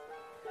robot.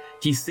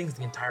 He sings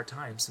the entire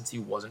time since he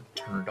wasn't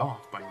turned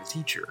off by the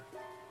teacher.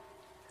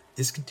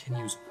 This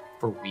continues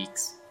for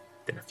weeks,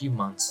 then a few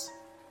months,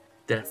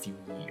 then a few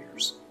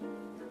years.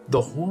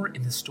 The horror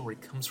in this story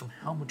comes from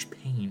how much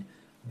pain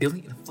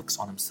Billy inflicts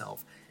on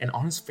himself and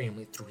on his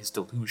family through his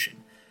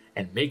delusion.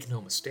 And make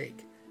no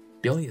mistake,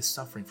 Billy is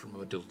suffering from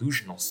a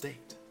delusional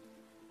state.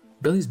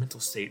 Billy's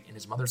mental state and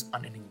his mother's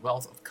unending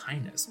wealth of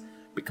kindness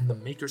become the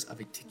makers of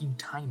a ticking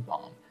time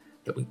bomb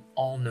that we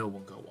all know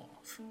will go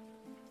off.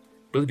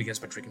 Billy begins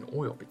by drinking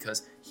oil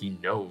because he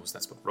knows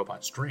that's what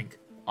robots drink,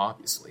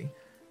 obviously.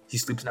 He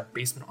sleeps in a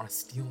basement on a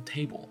steel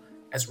table,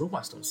 as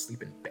robots don't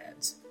sleep in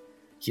beds.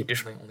 He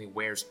additionally only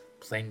wears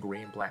plain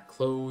gray and black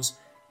clothes,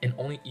 and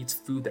only eats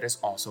food that is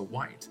also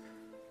white.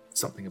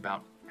 Something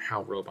about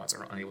how robots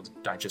are unable to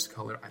digest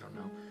color, I don't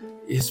know.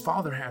 His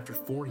father, after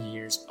 4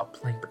 years of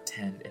playing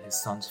pretend in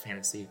his son's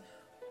fantasy,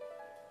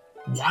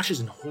 watches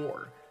in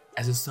horror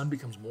as his son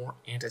becomes more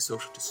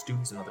antisocial to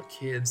students and other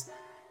kids.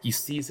 He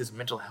sees his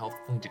mental health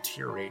fully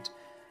deteriorate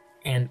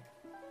and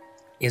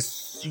is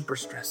super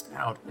stressed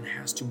out and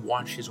has to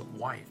watch his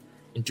wife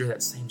endure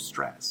that same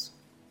stress.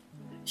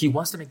 He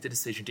wants to make the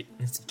decision to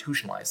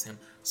institutionalize him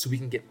so he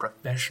can get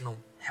professional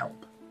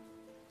help.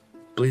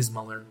 Billy's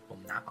mother will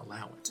not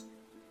allow it,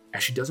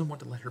 as she doesn't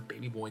want to let her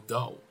baby boy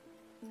go.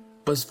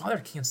 But his father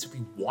can't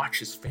simply watch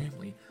his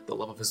family, the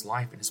love of his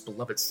life and his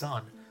beloved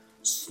son,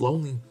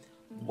 slowly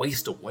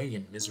waste away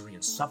in misery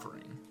and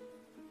suffering.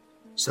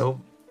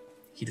 So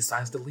he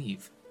decides to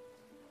leave.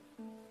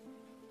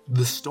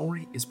 The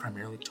story is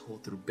primarily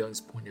told through Billy's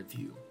point of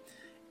view,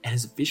 and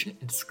his vision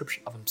and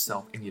description of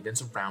himself and the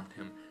events around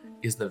him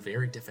is the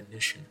very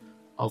definition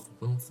of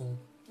willful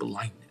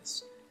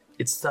blindness.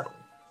 It's subtle,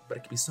 but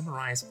it can be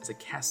summarized as a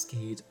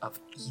cascade of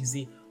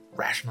easy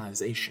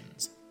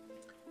rationalizations.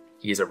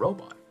 He is a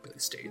robot, Billy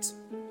states,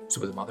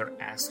 so his mother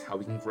asks how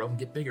he can grow and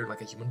get bigger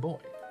like a human boy.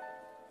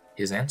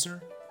 His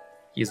answer?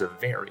 He is a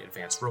very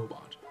advanced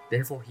robot,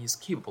 therefore he is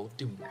capable of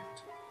doing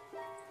that.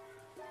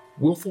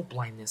 Willful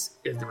blindness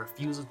is the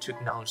refusal to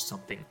acknowledge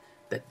something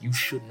that you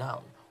should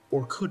know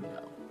or could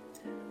know.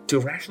 To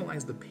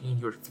rationalize the pain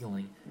you're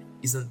feeling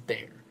isn't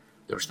there.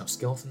 There's no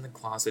skeleton in the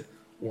closet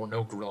or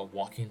no gorilla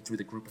walking through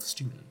the group of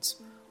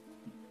students.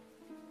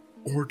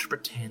 Or to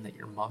pretend that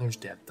your mother's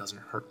death doesn't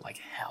hurt like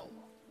hell.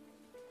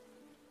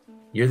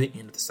 Near the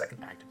end of the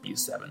second act of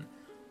B7,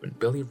 when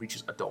Billy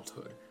reaches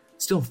adulthood,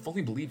 still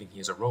fully believing he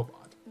is a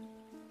robot,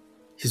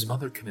 his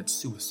mother commits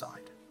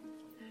suicide.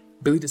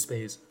 Billy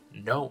displays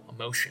no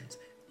emotions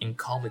and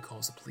calmly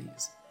calls the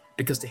police,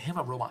 because to him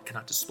a robot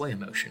cannot display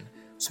emotion,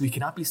 so he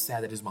cannot be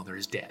sad that his mother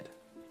is dead.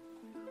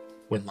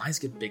 When lies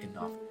get big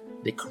enough,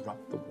 they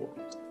corrupt the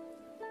world.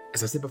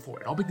 As I said before,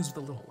 it all begins with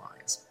the little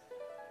lies.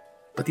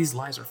 But these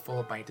lies are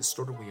followed by a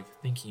distorted way of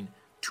thinking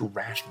to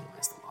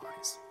rationalize the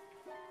lies.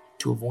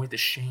 To avoid the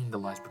shame the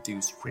lies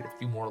produce, create a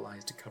few more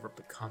lies to cover up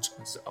the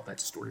consequences of that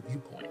distorted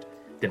viewpoint,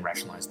 then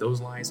rationalize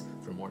those lies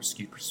from a more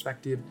skewed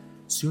perspective.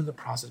 Soon the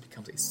process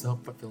becomes a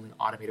self-fulfilling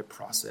automated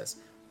process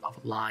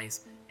of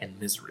lies and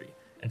misery,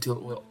 until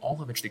it will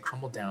all eventually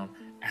crumble down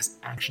as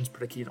actions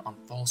predicated on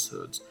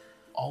falsehoods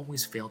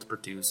always fail to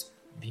produce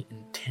the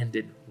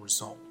intended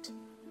result.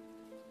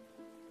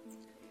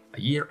 A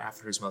year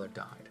after his mother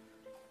died,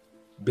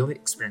 Billy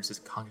experiences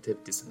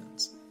cognitive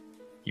dissonance.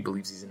 He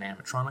believes he's an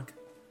animatronic,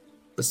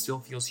 but still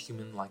feels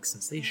human-like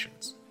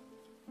sensations.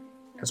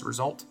 As a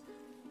result,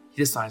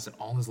 he decides that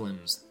all his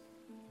limbs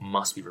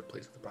must be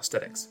replaced with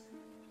prosthetics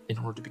in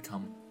order to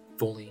become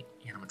fully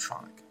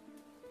animatronic.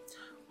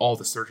 All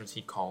the surgeons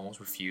he calls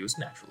refuse,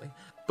 naturally,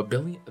 but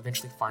Billy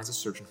eventually finds a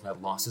surgeon who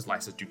had lost his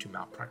license due to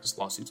malpractice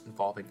lawsuits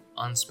involving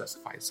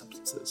unspecified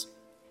substances.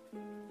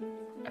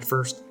 At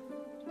first,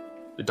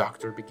 the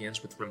doctor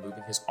begins with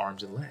removing his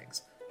arms and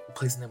legs,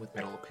 replacing them with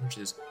metal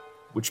appendages,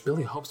 which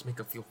Billy hopes to make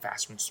him feel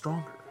faster and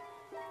stronger.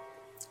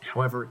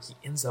 However, he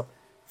ends up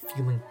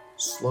feeling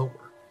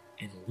slower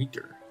and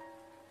weaker.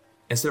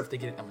 Instead of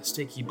thinking it a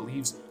mistake, he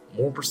believes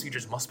more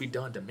procedures must be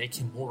done to make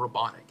him more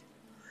robotic.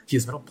 He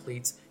has metal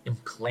plates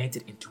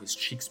implanted into his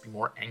cheeks to be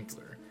more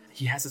angular.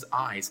 He has his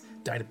eyes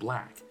dyed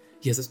black.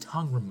 He has his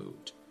tongue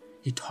removed.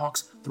 He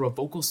talks through a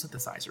vocal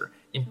synthesizer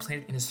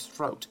implanted in his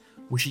throat,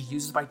 which he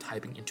uses by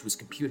typing into his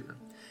computer.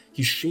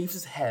 He shaves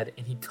his head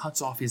and he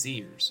cuts off his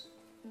ears.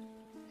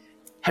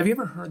 Have you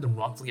ever heard the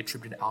wrongfully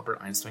attributed Albert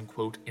Einstein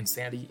quote,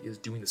 "Insanity is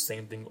doing the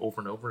same thing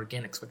over and over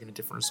again, expecting a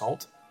different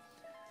result"?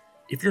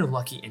 If you're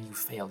lucky and you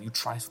fail, you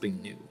try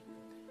something new.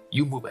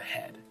 You move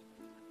ahead.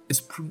 It's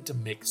prudent to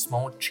make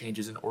small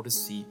changes in order to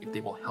see if they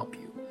will help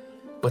you.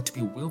 But to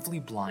be willfully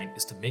blind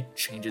is to make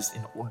changes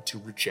in order to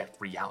reject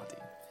reality.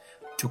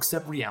 To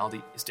accept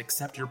reality is to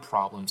accept your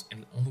problems,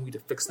 and the only way to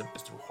fix them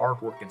is through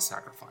hard work and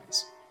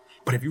sacrifice.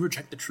 But if you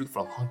reject the truth for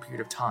a long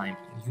period of time,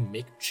 and you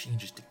make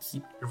changes to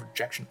keep your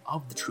rejection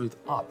of the truth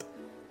up,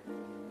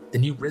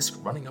 then you risk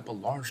running up a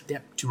large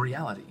debt to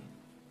reality.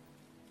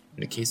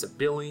 In the case of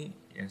Billy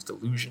and his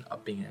delusion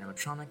of being an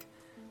animatronic,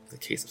 for the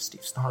case of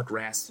Steve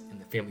Snodgrass and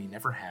the family he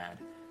never had,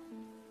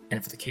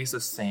 and for the case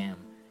of Sam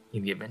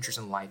in the adventures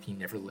in life he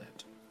never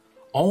lived.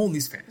 All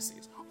these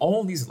fantasies,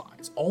 all these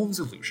lies, all these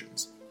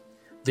illusions,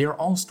 they are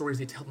all stories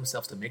they tell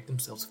themselves to make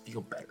themselves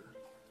feel better.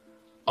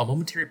 A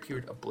momentary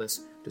period of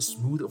bliss to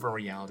smooth over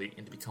reality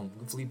and to become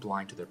willfully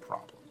blind to their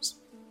problems.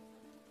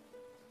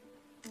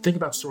 The thing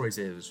about stories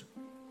is,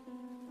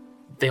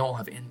 they all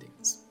have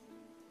endings.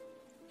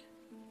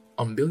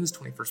 On Billy's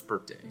 21st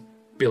birthday,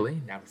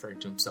 Billy, now referring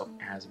to himself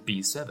as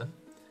B7,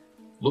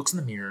 looks in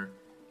the mirror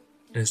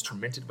and is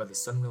tormented by the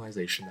sudden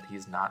realization that he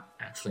is not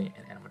actually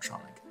an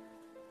animatronic.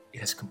 It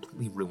has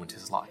completely ruined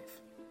his life.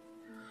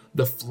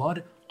 The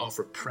flood of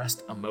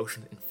repressed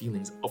emotions and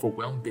feelings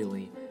overwhelm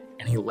Billy,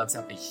 and he lets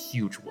out a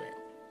huge wail.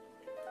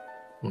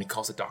 When he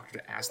calls the doctor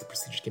to ask the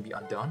procedure can be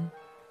undone,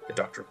 the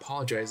doctor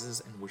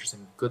apologizes and wishes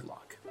him good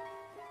luck.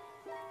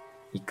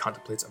 He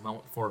contemplates a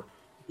moment before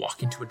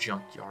walking to a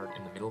junkyard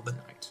in the middle of the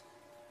night,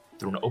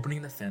 through an opening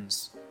in the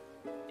fence,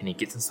 and he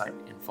gets inside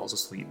and falls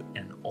asleep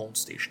in an old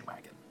station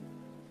wagon.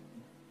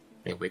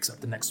 When he wakes up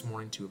the next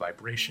morning to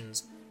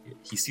vibrations,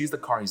 he sees the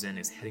car he's in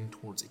is heading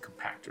towards a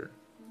compactor.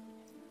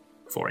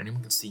 Before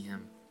anyone can see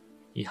him,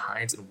 he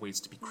hides and waits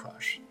to be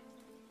crushed.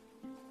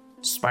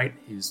 Despite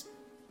his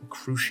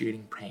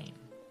excruciating pain,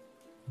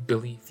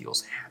 Billy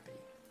feels happy,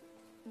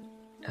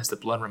 as the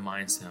blood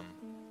reminds him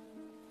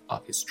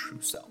of his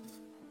true self.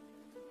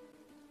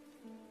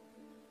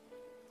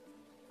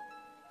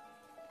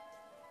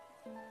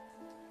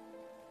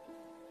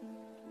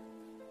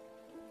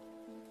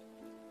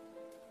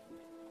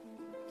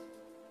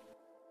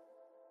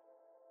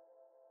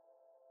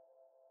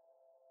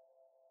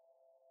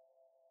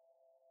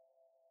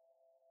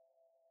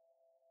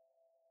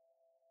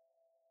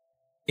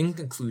 In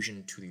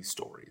conclusion to these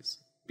stories,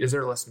 is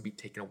there a lesson to be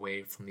taken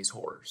away from these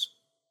horrors?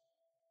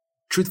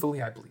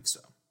 Truthfully, I believe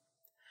so.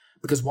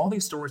 Because while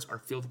these stories are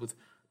filled with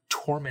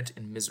torment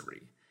and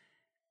misery,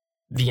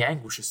 the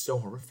anguish is so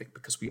horrific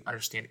because we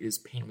understand it is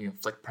pain we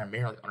inflict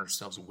primarily on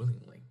ourselves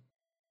willingly.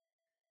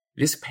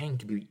 This pain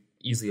can be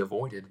easily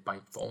avoided by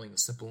following a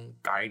simple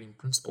guiding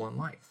principle in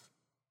life.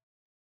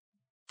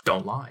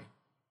 Don't lie.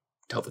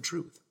 Tell the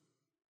truth.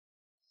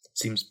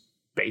 Seems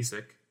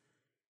basic.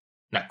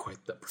 Not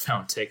quite the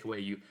profound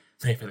takeaway you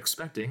may have been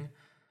expecting,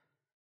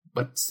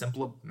 but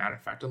simple matter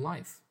of fact in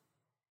life.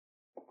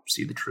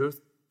 See the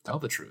truth, tell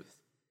the truth.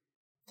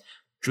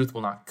 Truth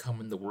will not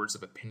come in the words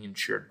of opinion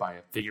shared by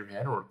a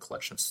figurehead or a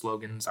collection of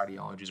slogans,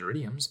 ideologies, or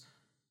idioms.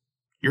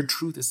 Your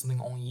truth is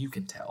something only you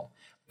can tell,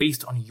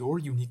 based on your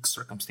unique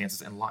circumstances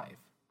in life.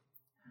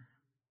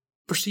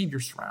 Perceive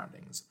your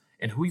surroundings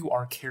and who you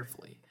are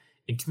carefully,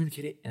 and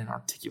communicate it in an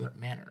articulate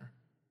manner.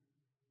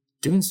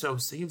 Doing so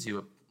saves you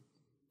a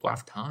lot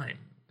of time,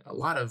 a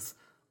lot of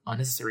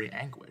unnecessary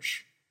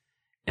anguish,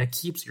 and it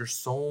keeps your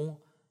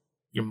soul,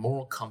 your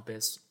moral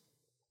compass,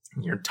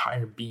 and your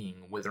entire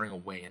being withering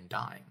away and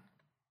dying.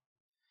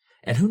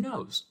 And who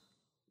knows,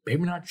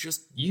 maybe not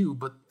just you,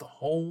 but the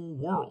whole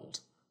world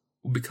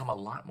will become a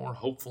lot more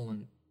hopeful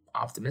and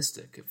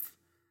optimistic if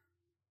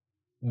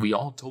we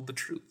all told the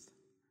truth,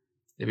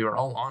 if we were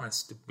all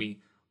honest, if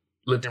we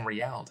lived in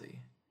reality,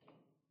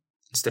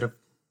 instead of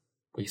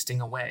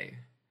wasting away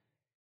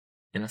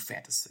in a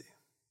fantasy.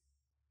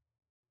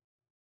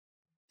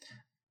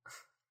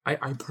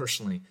 I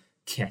personally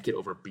can't get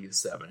over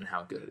B7 and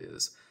how good it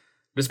is,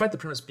 despite the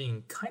premise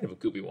being kind of a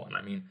goofy one.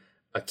 I mean,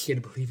 a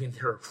kid believing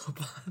they're a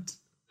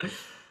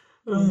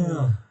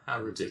robot.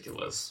 How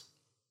ridiculous.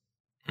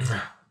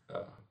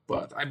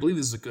 But I believe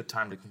this is a good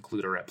time to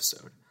conclude our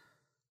episode.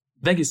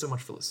 Thank you so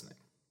much for listening.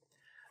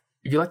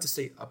 If you'd like to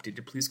stay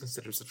updated, please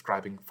consider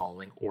subscribing,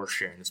 following, or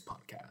sharing this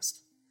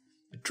podcast.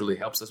 It truly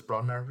helps us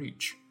broaden our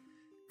reach.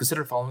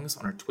 Consider following us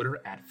on our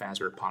Twitter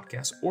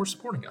 @FazbearPodcast or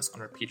supporting us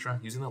on our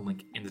Patreon using the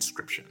link in the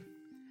description.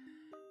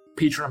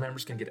 Patreon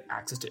members can get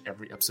access to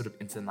every episode of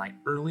Into the Night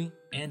early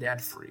and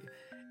ad-free,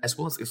 as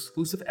well as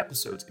exclusive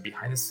episodes and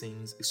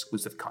behind-the-scenes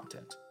exclusive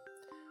content.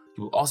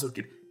 You will also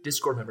get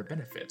Discord member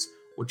benefits,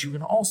 which you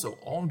can also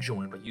all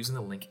join by using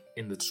the link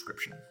in the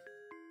description.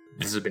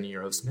 This has been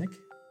your host, Nick,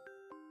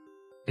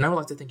 and I would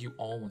like to thank you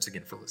all once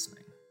again for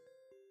listening.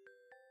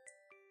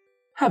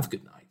 Have a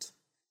good night.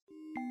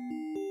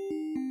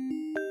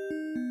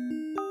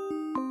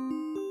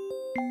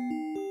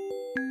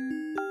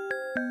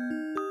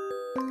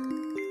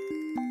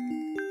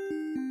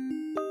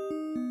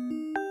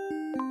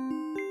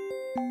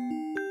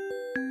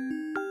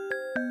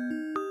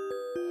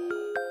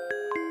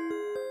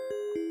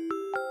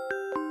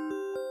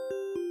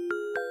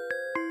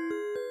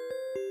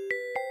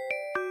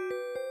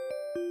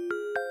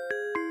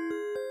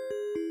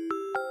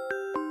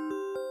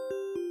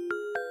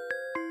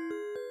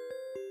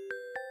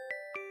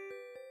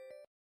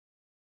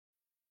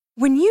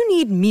 When you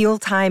need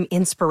mealtime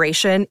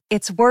inspiration,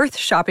 it's worth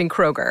shopping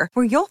Kroger,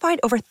 where you'll find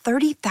over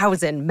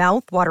 30,000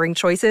 mouth-watering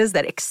choices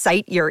that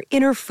excite your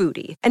inner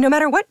foodie. And no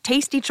matter what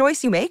tasty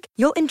choice you make,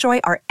 you'll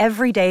enjoy our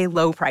everyday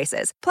low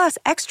prices, plus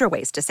extra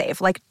ways to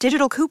save, like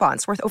digital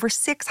coupons worth over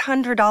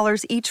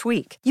 $600 each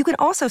week. You can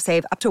also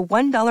save up to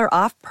 $1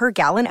 off per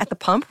gallon at the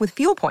pump with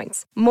fuel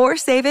points. More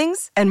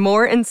savings and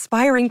more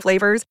inspiring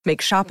flavors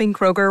make shopping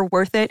Kroger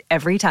worth it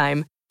every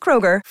time.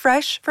 Kroger,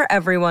 fresh for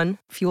everyone.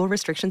 Fuel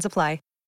restrictions apply.